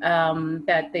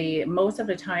 That most of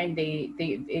the time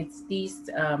it's these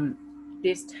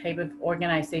this type of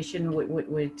organization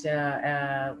would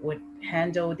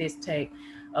handle this type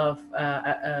of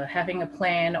having a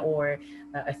plan or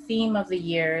a theme of the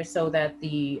year, so that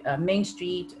the Main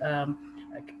Street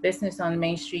business on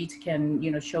Main Street can,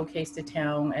 you know, showcase the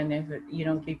town, and if it, you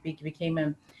know, became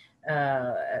a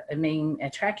main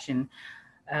attraction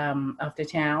of the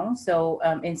town. So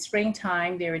in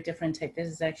springtime, there are different types. This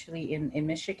is actually in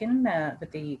Michigan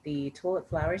with the tulip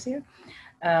flowers here.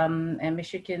 And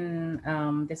Michigan,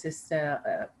 this is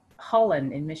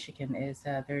Holland in Michigan, is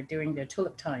they're during their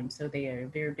tulip time, so they are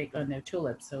very big on their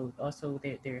tulips. So also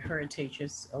their heritage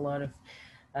is a lot of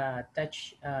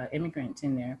Dutch immigrants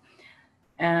in there.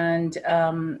 And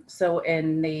so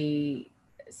in the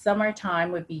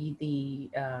summertime would be the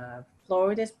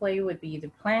floral display, would be the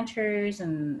planters,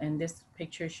 and this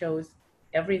picture shows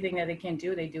everything that they can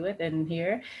do. They do it in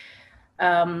here.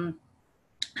 And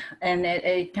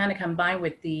it kind of combined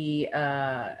with the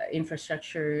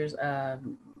infrastructures,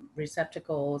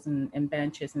 receptacles and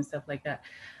benches and stuff like that.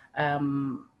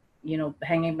 You know,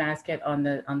 hanging basket on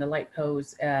the light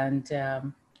post, and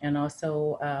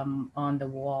also on the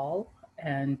wall,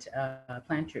 and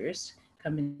planters,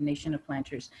 combination of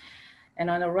planters. And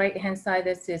on the right hand side,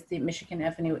 this is the Michigan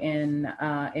Avenue in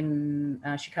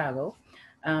Chicago.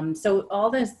 So all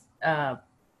this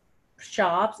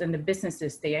shops and the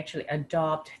businesses, they actually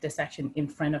adopt the section in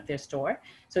front of their store.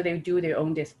 So they do their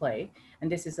own display.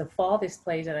 And this is a fall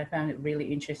display that I found it really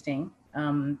interesting.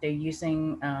 They're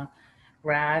using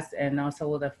grass and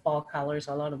also the fall colors.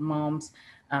 A lot of moms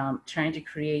trying to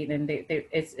create, and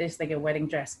it's like a wedding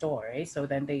dress store, right? So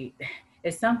then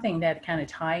it's something that kind of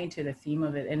tie into the theme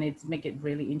of it, and it's make it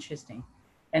really interesting.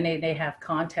 And they have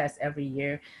contests every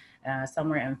year,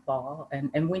 summer and fall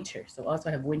and winter. So also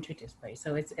have winter displays.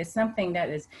 So it's something that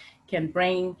can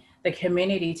bring the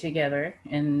community together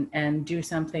and do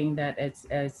something that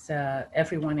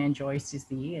everyone enjoys to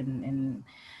see. And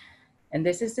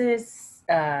this is this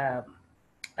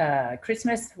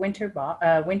Christmas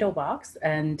window box.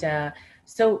 And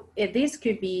so this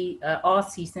could be all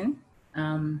season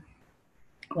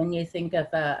when you think of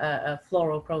a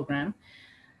floral program.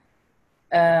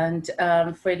 And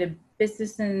for the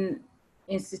business and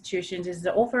institutions is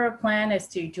the overall plan is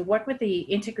to work with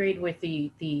integrate with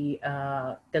the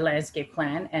landscape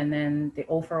plan, and then the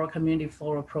overall community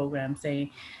floral program.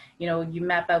 Say, you know, you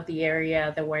map out the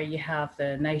area that where you have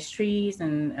the nice trees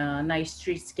and nice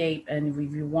streetscape, and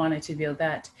if you wanted to build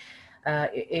that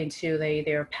into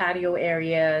their patio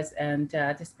areas. And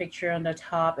this picture on the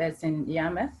top is in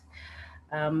Yarmouth.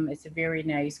 It's a very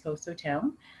nice coastal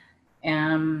town.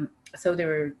 So there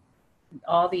were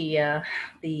all the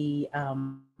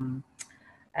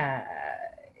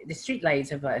street lights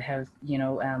have you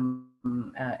know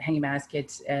hanging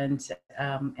baskets, and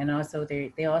also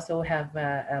they also have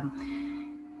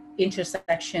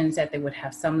intersections that they would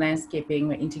have some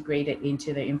landscaping integrated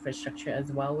into the infrastructure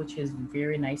as well, which is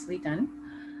very nicely done.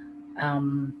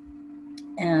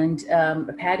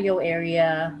 A patio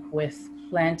area with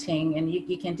planting, and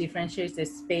you can differentiate the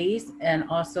space and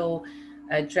also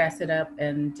dress it up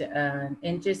and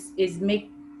just make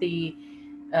the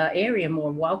area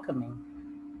more welcoming.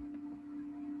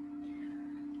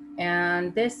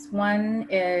 And this one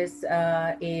is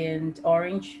in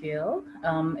Orangeville.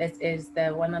 It is the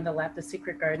one on the left. The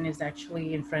secret garden is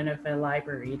actually in front of a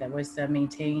library that was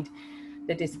maintained.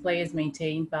 The display is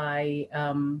maintained by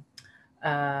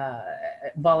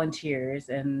volunteers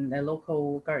and the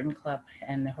local garden club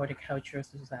and the horticultural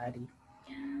society.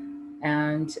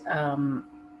 And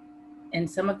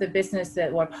some of the business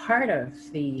that were part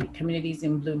of the Communities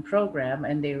in Bloom program,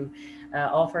 and they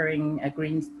offering a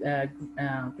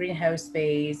greenhouse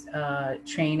space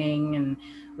training, and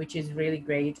which is really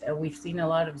great. We've seen a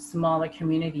lot of smaller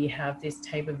community have this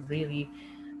type of really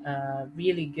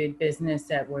good business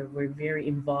that we're very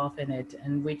involved in it,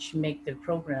 and which make the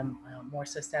program more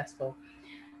successful.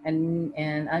 And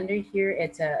under here,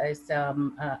 it's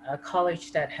a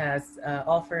college that has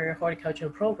offer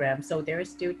horticultural programs. So their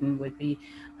student would be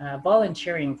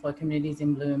volunteering for Communities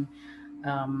in Bloom,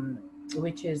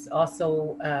 which is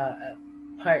also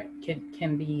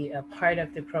can be a part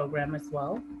of the program as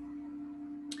well.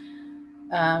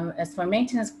 As for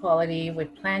maintenance quality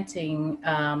with planting,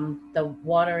 the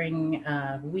watering,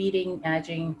 weeding,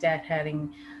 edging, deadheading,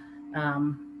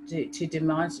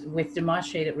 with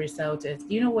demonstrated results. Is,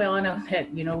 you know, we all know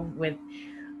that, you know, with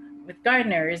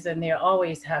gardeners, and they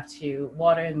always have to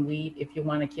water and weed if you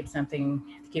want to keep something,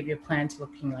 keep your plants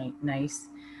looking like nice.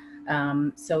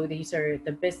 So these are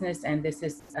the business, and this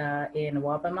is in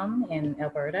Wabanum in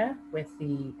Alberta with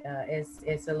the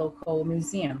it's a local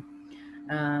museum.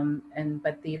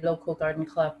 But the local garden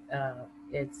club,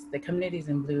 it's the Communities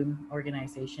in Bloom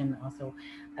organization also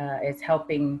is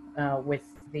helping with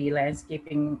the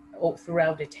landscaping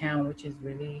throughout the town, which is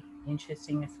really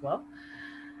interesting as well.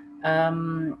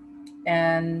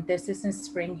 And this is in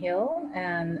Spring Hill,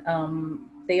 and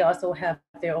they also have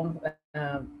their own,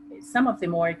 some of the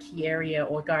more key area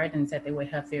or gardens that they would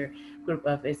have their group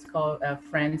of, it's called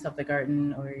Friends of the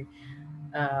Garden, or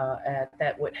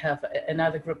that would have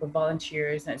another group of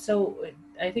volunteers. And so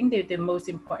I think the most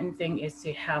important thing is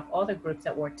to have all the groups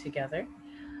that work together.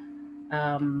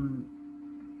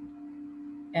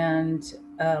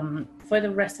 For the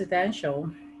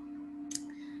residential,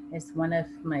 it's one of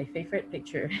my favorite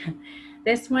picture.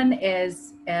 This one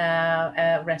is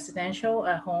a residential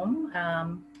home,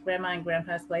 Grandma and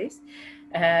Grandpa's place.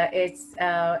 It's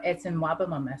in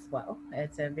Wabanum as well.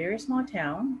 It's a very small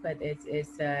town, but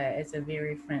it's a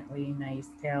very friendly,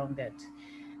 nice town that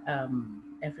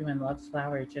everyone loves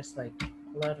flowers, just like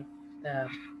a lot of the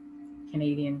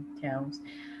Canadian towns.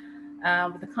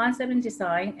 With the concept and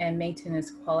design and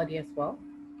maintenance quality as well.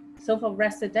 So for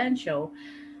residential,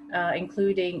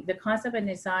 including the concept and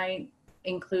design,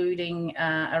 including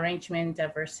arrangement,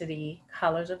 diversity,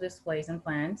 colors of displays and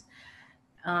plants,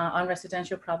 on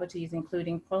residential properties,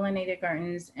 including pollinator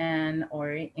gardens and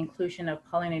or inclusion of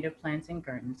pollinator plants in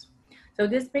gardens. So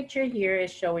this picture here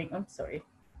is showing, oh, sorry,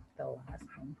 the last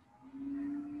one.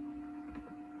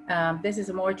 This is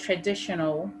a more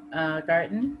traditional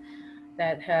garden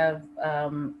that have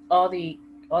all the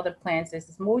plants. This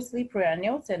is mostly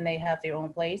perennials, and they have their own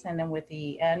place. And then with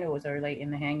the annuals are like in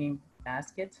the hanging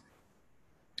basket.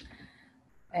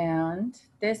 And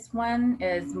this one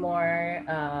is more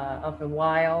of a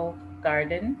wild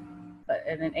garden, but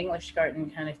in an English garden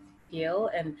kind of feel,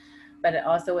 but it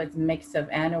also is a mix of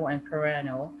annual and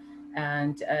perennial,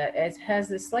 and it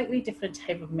has a slightly different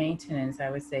type of maintenance, I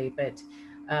would say. But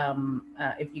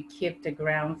if you keep the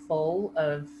ground full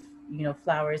of, you know,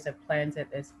 flowers of plants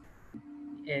that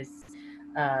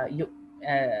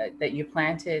that you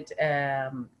planted,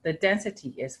 the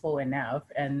density is full enough,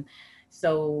 and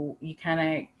so you kind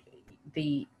of,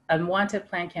 the unwanted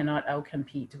plant cannot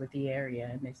outcompete with the area,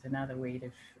 and it's another way to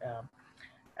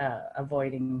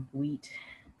avoiding wheat.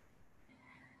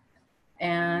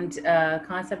 And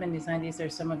concept and design, these are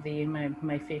some of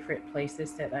my favorite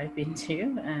places that I've been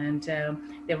to. And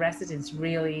the residents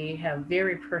really have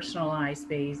very personalized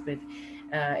space, but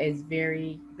it's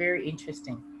very, very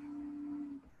interesting.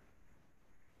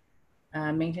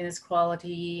 Maintenance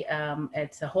quality,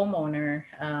 it's a homeowner.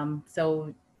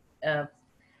 So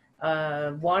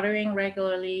watering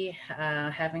regularly,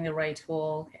 having the right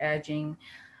tool, edging,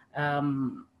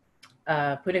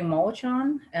 putting mulch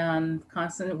on, and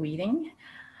constant weeding,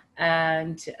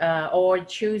 and or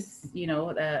choose, you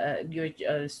know, your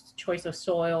choice of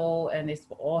soil, and it's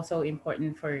also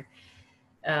important for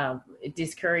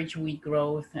discourage weed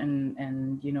growth,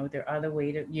 and you know, there are other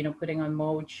ways, you know, putting on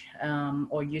mulch,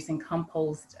 or using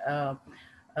compost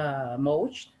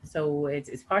mulch. So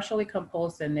it's partially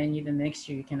compost, and then the next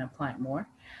year you can apply more.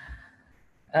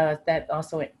 That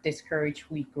also discourage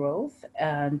weed growth,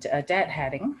 and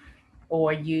deadheading,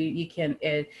 or you can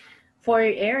for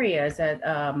areas that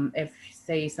if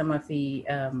say some of the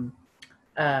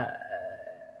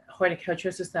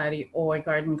horticultural society or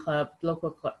garden club,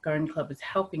 local garden club is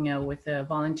helping out with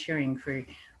volunteering for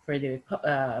the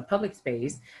public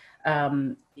space.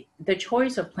 The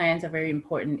choice of plants are very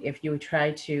important if you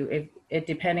try to, if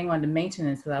depending on the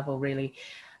maintenance level, really.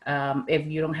 If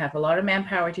you don't have a lot of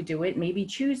manpower to do it, maybe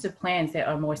choose the plants that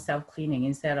are more self-cleaning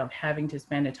instead of having to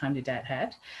spend the time to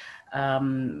deadhead.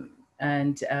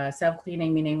 And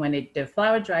self-cleaning, meaning when the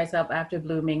flower dries up after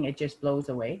blooming, it just blows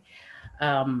away.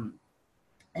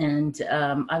 And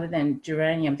other than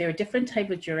geranium, there are different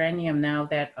types of geranium now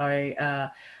that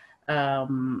are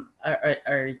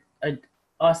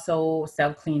also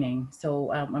self-cleaning.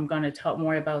 So I'm going to talk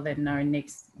more about that in our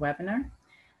next webinar.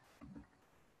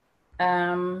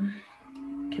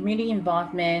 Community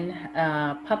involvement,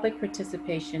 public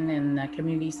participation, and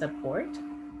community support.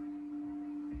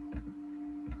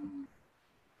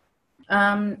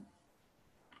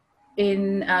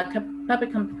 In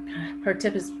public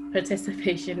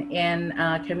participation in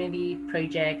community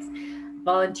projects,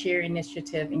 volunteer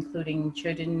initiative, including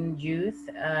children, youth,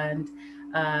 and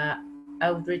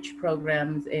outreach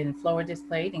programs in floral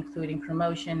display, including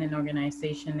promotion and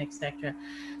organization, etc.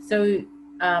 So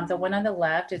the one on the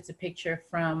left, it's a picture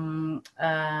from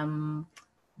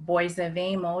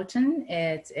Boissevain Moulton.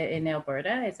 It's in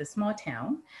Alberta. It's a small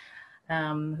town.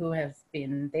 Who have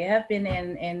been, they have been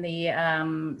in the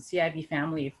CiB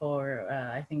family for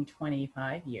I think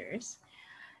 25 years.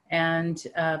 And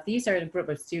these are a group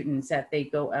of students that they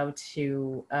go out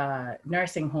to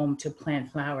nursing home to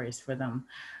plant flowers for them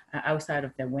outside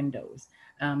of their windows.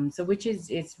 So which is,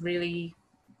 it's really,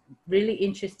 really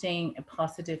interesting, a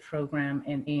positive program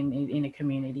in a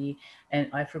community, and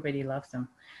everybody loves them.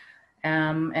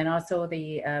 And also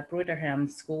the Bruderham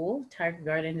School, Tiger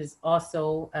Garden, is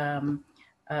also,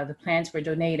 the plants were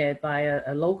donated by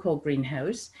a local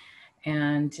greenhouse.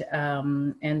 And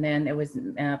then it was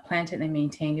planted and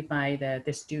maintained by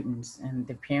the students and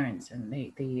the parents and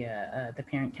the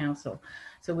parent council.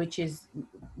 So which is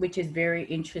very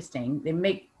interesting. They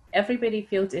make, everybody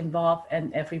feels involved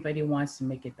and everybody wants to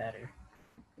make it better.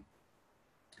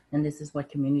 And this is what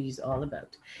community is all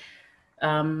about.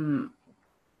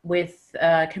 With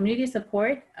community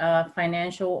support,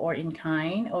 financial or in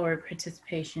kind, or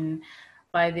participation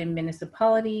by the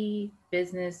municipality,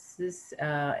 businesses,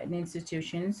 and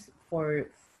institutions for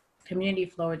community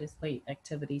floral display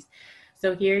activities.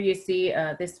 So here you see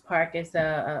this park is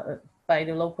by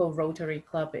the local Rotary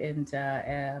Club, and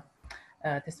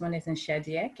this one is in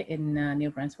Shediac in New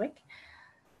Brunswick.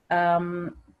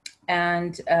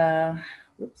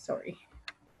 Oops, sorry,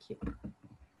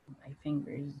 my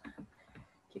fingers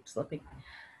keep slipping.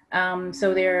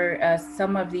 So there,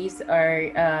 some of these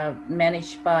are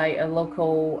managed by a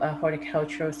local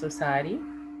horticultural society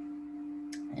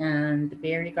and the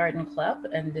Berry Garden Club,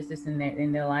 and this is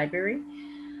in the library,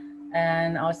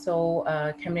 and also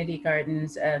community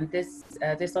gardens. And this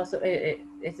also it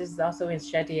is also in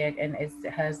Shediac, and it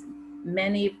has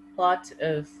many plots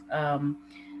of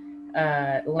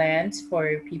land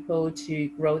for people to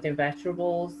grow their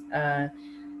vegetables,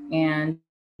 and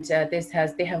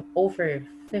they have over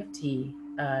 50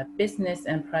 business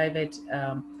and private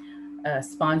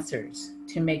sponsors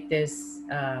to make this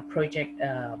project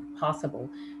possible.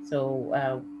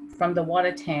 So from the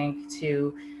water tank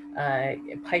to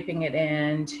piping it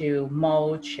in, to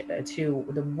mulch, to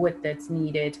the wood that's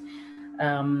needed,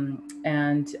 and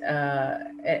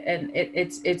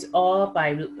it's all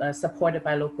by supported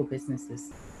by local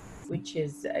businesses, which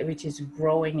is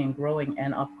growing and growing.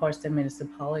 And of course the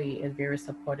municipality is very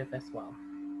supportive as well.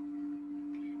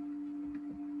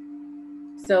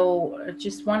 So I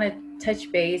just want to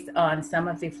touch base on some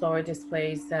of the floral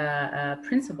displays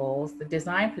principles, the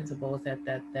design principles that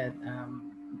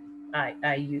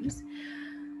I use.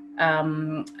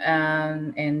 And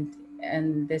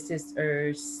this is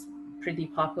a pretty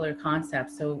popular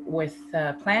concept. So with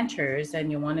planters,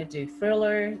 and you want to do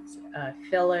fillers,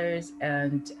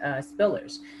 and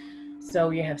spillers.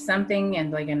 So you have something and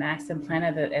like an accent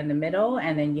plant in the middle,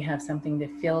 and then you have something to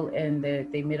fill in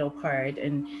the middle part,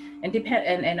 and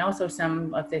also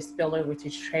some of the spiller, which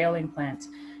is trailing plants.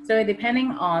 So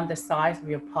depending on the size of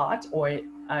your pot, or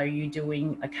are you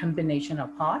doing a combination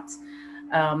of pots?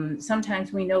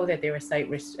 Sometimes we know that there are site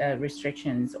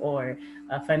restrictions or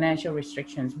financial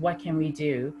restrictions. What can we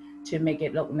do to make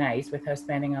it look nice without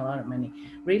spending a lot of money?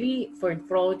 Really, for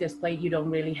floral display, you don't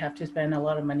really have to spend a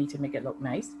lot of money to make it look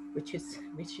nice, which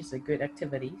is a good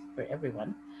activity for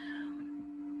everyone.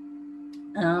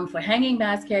 For hanging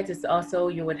baskets, it's also,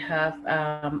 you would have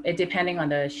it depending on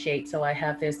the shape. So I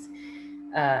have this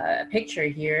picture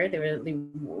here. They're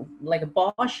like a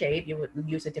ball shape. You would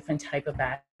use a different type of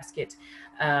basket,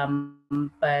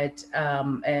 but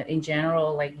in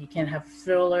general, like you can have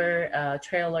filler,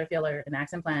 trailer, filler, and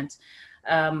accent plant,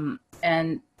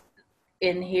 and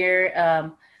in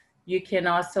here you can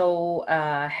also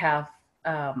have.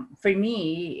 For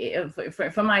me,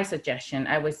 for my suggestion,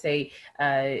 I would say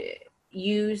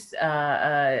use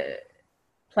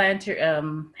planter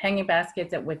hanging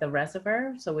baskets with a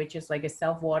reservoir, so which is like a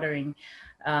self-watering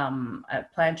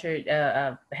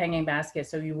planter hanging basket,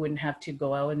 so you wouldn't have to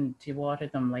go out and to water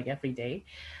them like every day.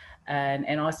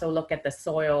 And also look at the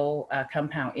soil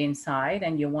compound inside,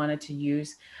 and you wanted to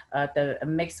use a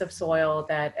mix of soil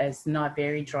that is not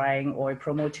very drying or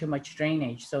promote too much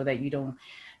drainage, so that you don't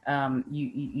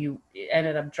you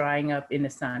ended up drying up in the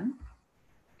sun.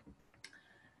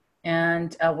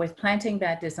 And with planting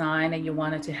that design, and you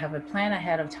wanted to have a plan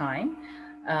ahead of time,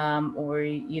 or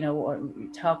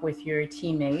talk with your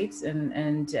teammates,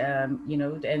 and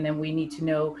then we need to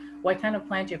know what kind of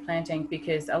plant you're planting,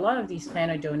 because a lot of these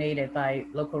plants are donated by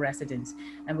local residents,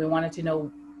 and we wanted to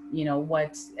know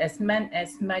as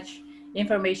much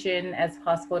information as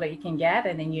possible that you can get,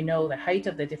 and then the height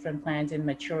of the different plants in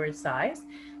mature size,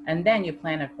 and then you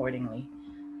plan accordingly.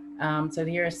 So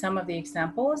here are some of the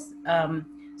examples.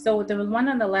 So the one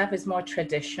on the left is more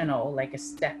traditional, like a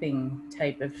stepping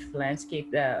type of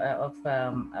landscape of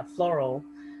floral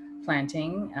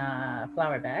planting,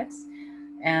 flower beds.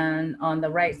 And on the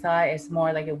right side is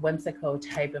more like a whimsical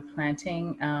type of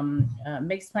planting,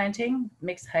 mixed planting,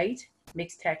 mixed height,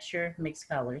 mixed texture, mixed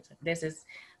colors. This is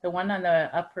the one on the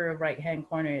upper right-hand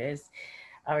corner is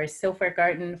our silver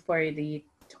garden for the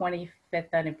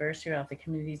 25th anniversary of the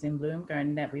Communities in Bloom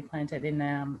garden that we planted in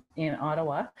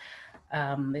Ottawa.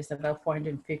 It's about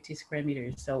 450 square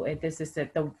meters. So this is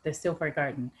the silver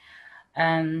garden.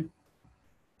 And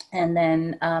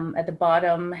then at the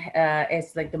bottom,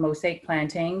 it's like the mosaic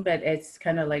planting, but it's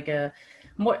kind of like it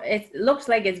looks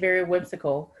like it's very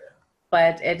whimsical,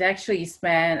 but it actually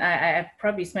I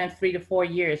probably spent 3 to 4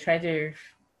 years trying to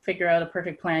figure out a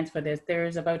perfect plant for this.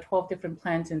 There's about 12 different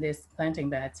plants in this planting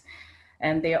beds,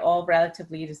 and they're all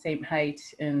relatively the same height,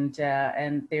 and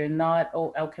they're not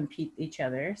outcompete each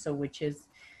other. So which is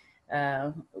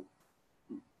an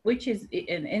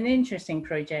interesting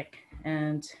project,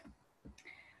 and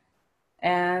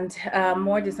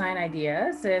more design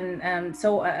ideas. And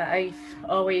so I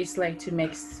always like to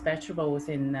mix vegetables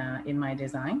in my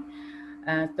design.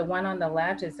 The one on the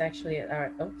left is actually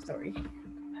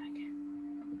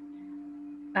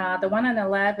the one on the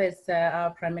left is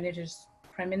our Prime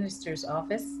Minister's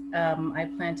office. I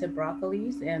planted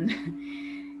broccolis, and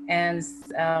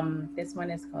this one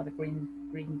is called the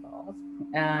green balls,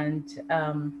 and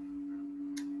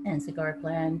cigar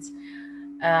plants,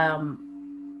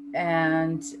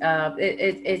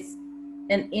 it's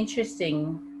an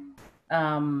interesting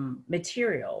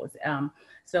materials.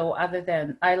 So other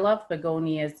than, I love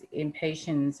begonias,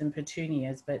 impatiens, and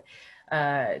petunias, but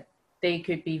they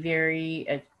could be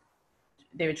very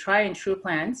they're tried and true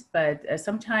plants, but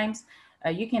sometimes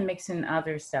you can mix in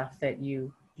other stuff that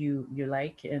you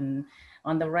like. And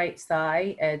on the right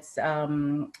side, it's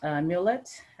millet,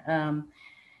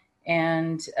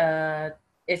 and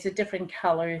it's a different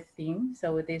color theme.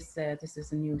 So this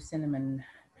is a new cinnamon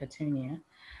petunia,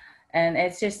 and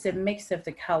it's just a mix of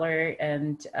the color,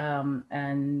 and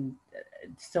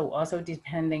so also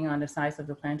depending on the size of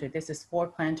the planter. This is 4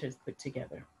 planters put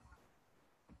together.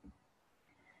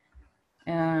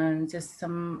 And just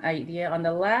some idea on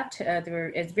the left,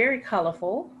 it's very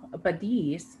colorful, but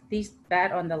these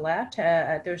that on the left,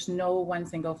 there's no one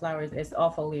single flower, it's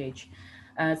all foliage.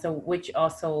 So which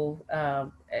also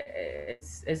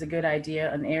is a good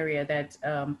idea, an area that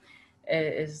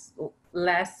is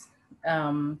less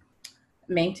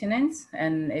maintenance,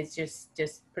 and it's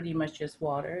just pretty much just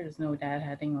water. There's no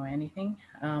deadheading or anything,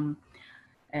 and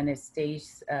it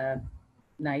stays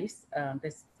nice.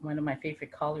 This one of my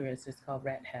favorite colors is called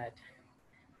Redhead.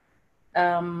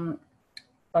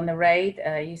 On the right,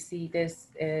 you see this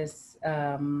is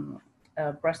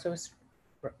Brussels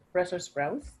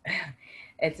sprouts.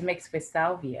 It's mixed with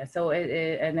salvia. So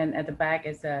and then at the back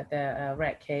is the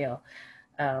red kale.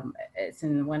 It's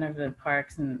in one of the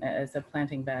parks and as a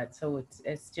planting bed. So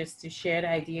it's just to share the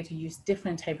idea to use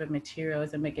different type of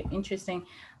materials and make it interesting,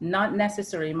 not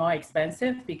necessarily more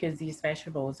expensive, because these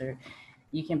vegetables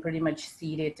you can pretty much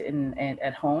seed it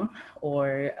at home,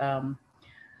 or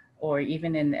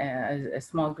even in a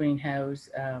small greenhouse,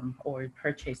 or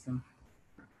purchase them.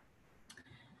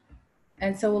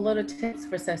 And so a lot of tips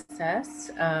for success,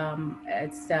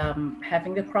 it's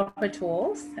having the proper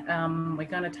tools. We're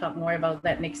going to talk more about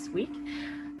that next week.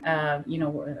 What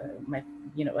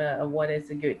is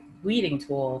a good weeding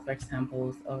tool, for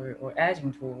example, or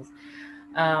edging tools.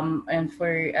 And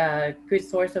for a good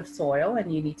source of soil,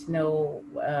 and you need to know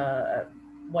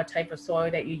what type of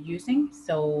soil that you're using.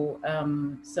 So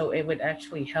it would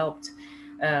actually help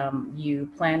you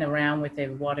plan around with the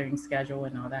watering schedule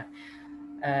and all that.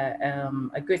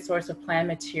 A good source of plant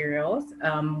materials,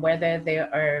 whether they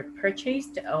are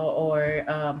purchased or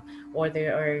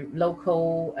there are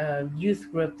local youth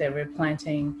group that we're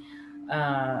planting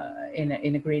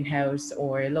in a greenhouse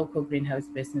or a local greenhouse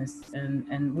business.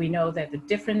 And we know that the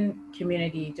different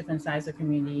size of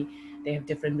community, they have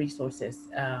different resources.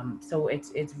 So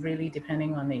it's really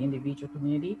depending on the individual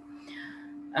community.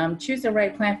 Choose the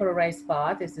right plant for the right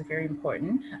spot. This is very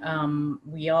important.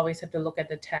 We always have to look at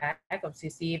the tag to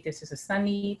see if this is a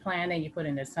sunny plant and you put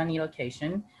in a sunny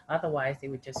location. Otherwise, they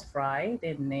would just fry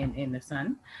in the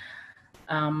sun.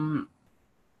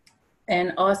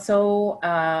 And also,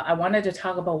 I wanted to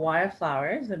talk about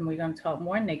wildflowers, and we're going to talk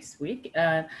more next week.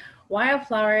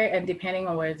 Wildflower, and depending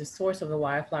on where the source of the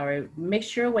wildflower, make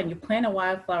sure when you plant a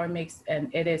wildflower mix, and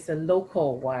it is a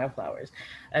local wildflowers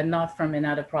and not from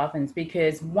another province,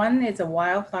 because one is a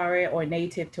wildflower or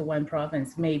native to one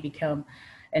province may become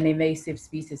an invasive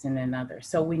species in another.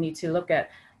 So we need to look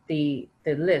at the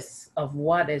list of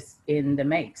what is in the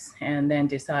mix and then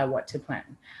decide what to plant.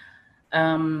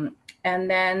 And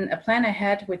then plan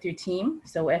ahead with your team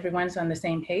so everyone's on the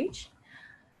same page.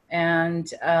 And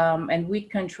weed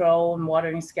control and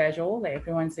watering schedule that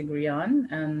everyone's agree on,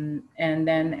 and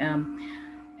then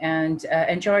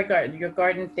enjoy your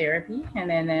garden therapy, and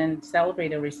then celebrate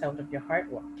the result of your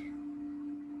hard work.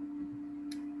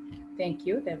 Thank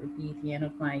you. That would be the end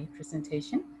of my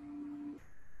presentation.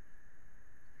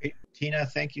 Great. Tina,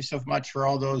 thank you so much for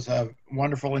all those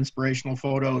wonderful inspirational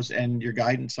photos and your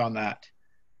guidance on that.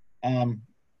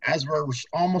 As we're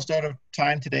almost out of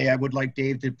time today, I would like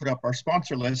Dave to put up our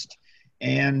sponsor list,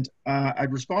 and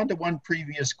I'd respond to one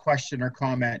previous question or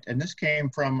comment, and this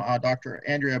came from Dr.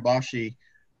 Andrea Boschi,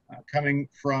 coming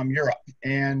from Europe.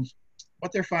 And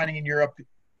what they're finding in Europe,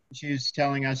 she's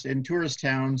telling us, in tourist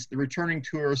towns, the returning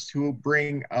tourists who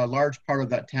bring a large part of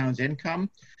that town's income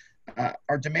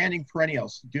are demanding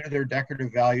perennials due to their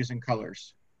decorative values and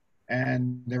colors.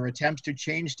 And there were attempts to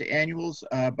change to annuals,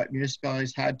 but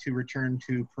municipalities had to return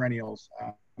to perennials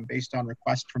based on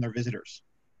requests from their visitors.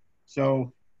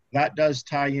 So that does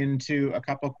tie into a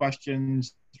couple of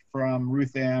questions from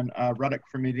Ruth Ann Ruddock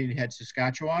from Indian Head,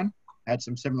 Saskatchewan, had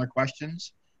some similar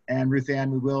questions. And Ruth Ann,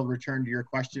 we will return to your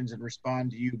questions and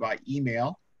respond to you by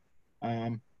email.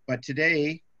 But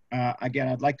today, again,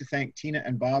 I'd like to thank Tina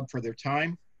and Bob for their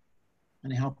time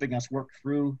and helping us work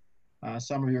through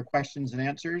some of your questions and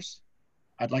answers.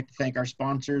 I'd like to thank our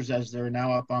sponsors, as they're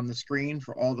now up on the screen,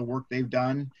 for all the work they've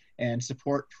done and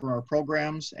support for our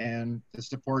programs and the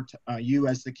support you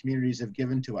as the communities have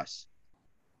given to us.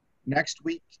 Next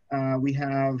week, we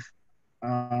have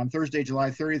Thursday,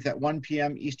 July 30th at 1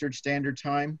 p.m. Eastern Standard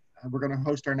Time. We're going to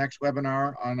host our next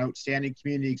webinar on outstanding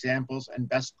community examples and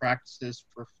best practices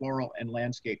for floral and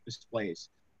landscape displays,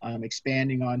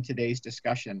 expanding on today's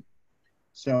discussion.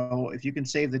 So if you can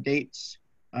save the dates,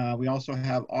 we also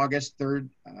have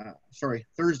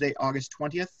Thursday, August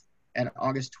 20th and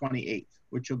August 28th,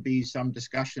 which will be some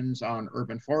discussions on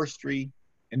urban forestry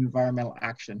and environmental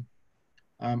action.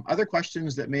 Other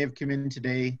questions that may have come in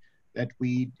today that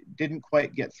we didn't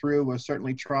quite get through, we'll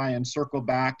certainly try and circle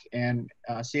back and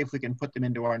see if we can put them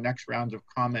into our next rounds of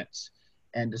comments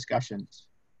and discussions.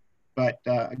 But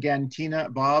again, Tina,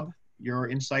 Bob, your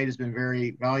insight has been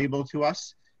very valuable to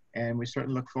us, and we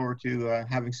certainly look forward to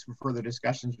having some further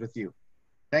discussions with you.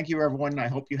 Thank you, everyone. I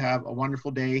hope you have a wonderful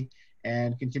day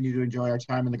and continue to enjoy our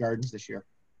time in the gardens this year.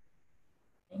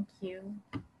 Thank you.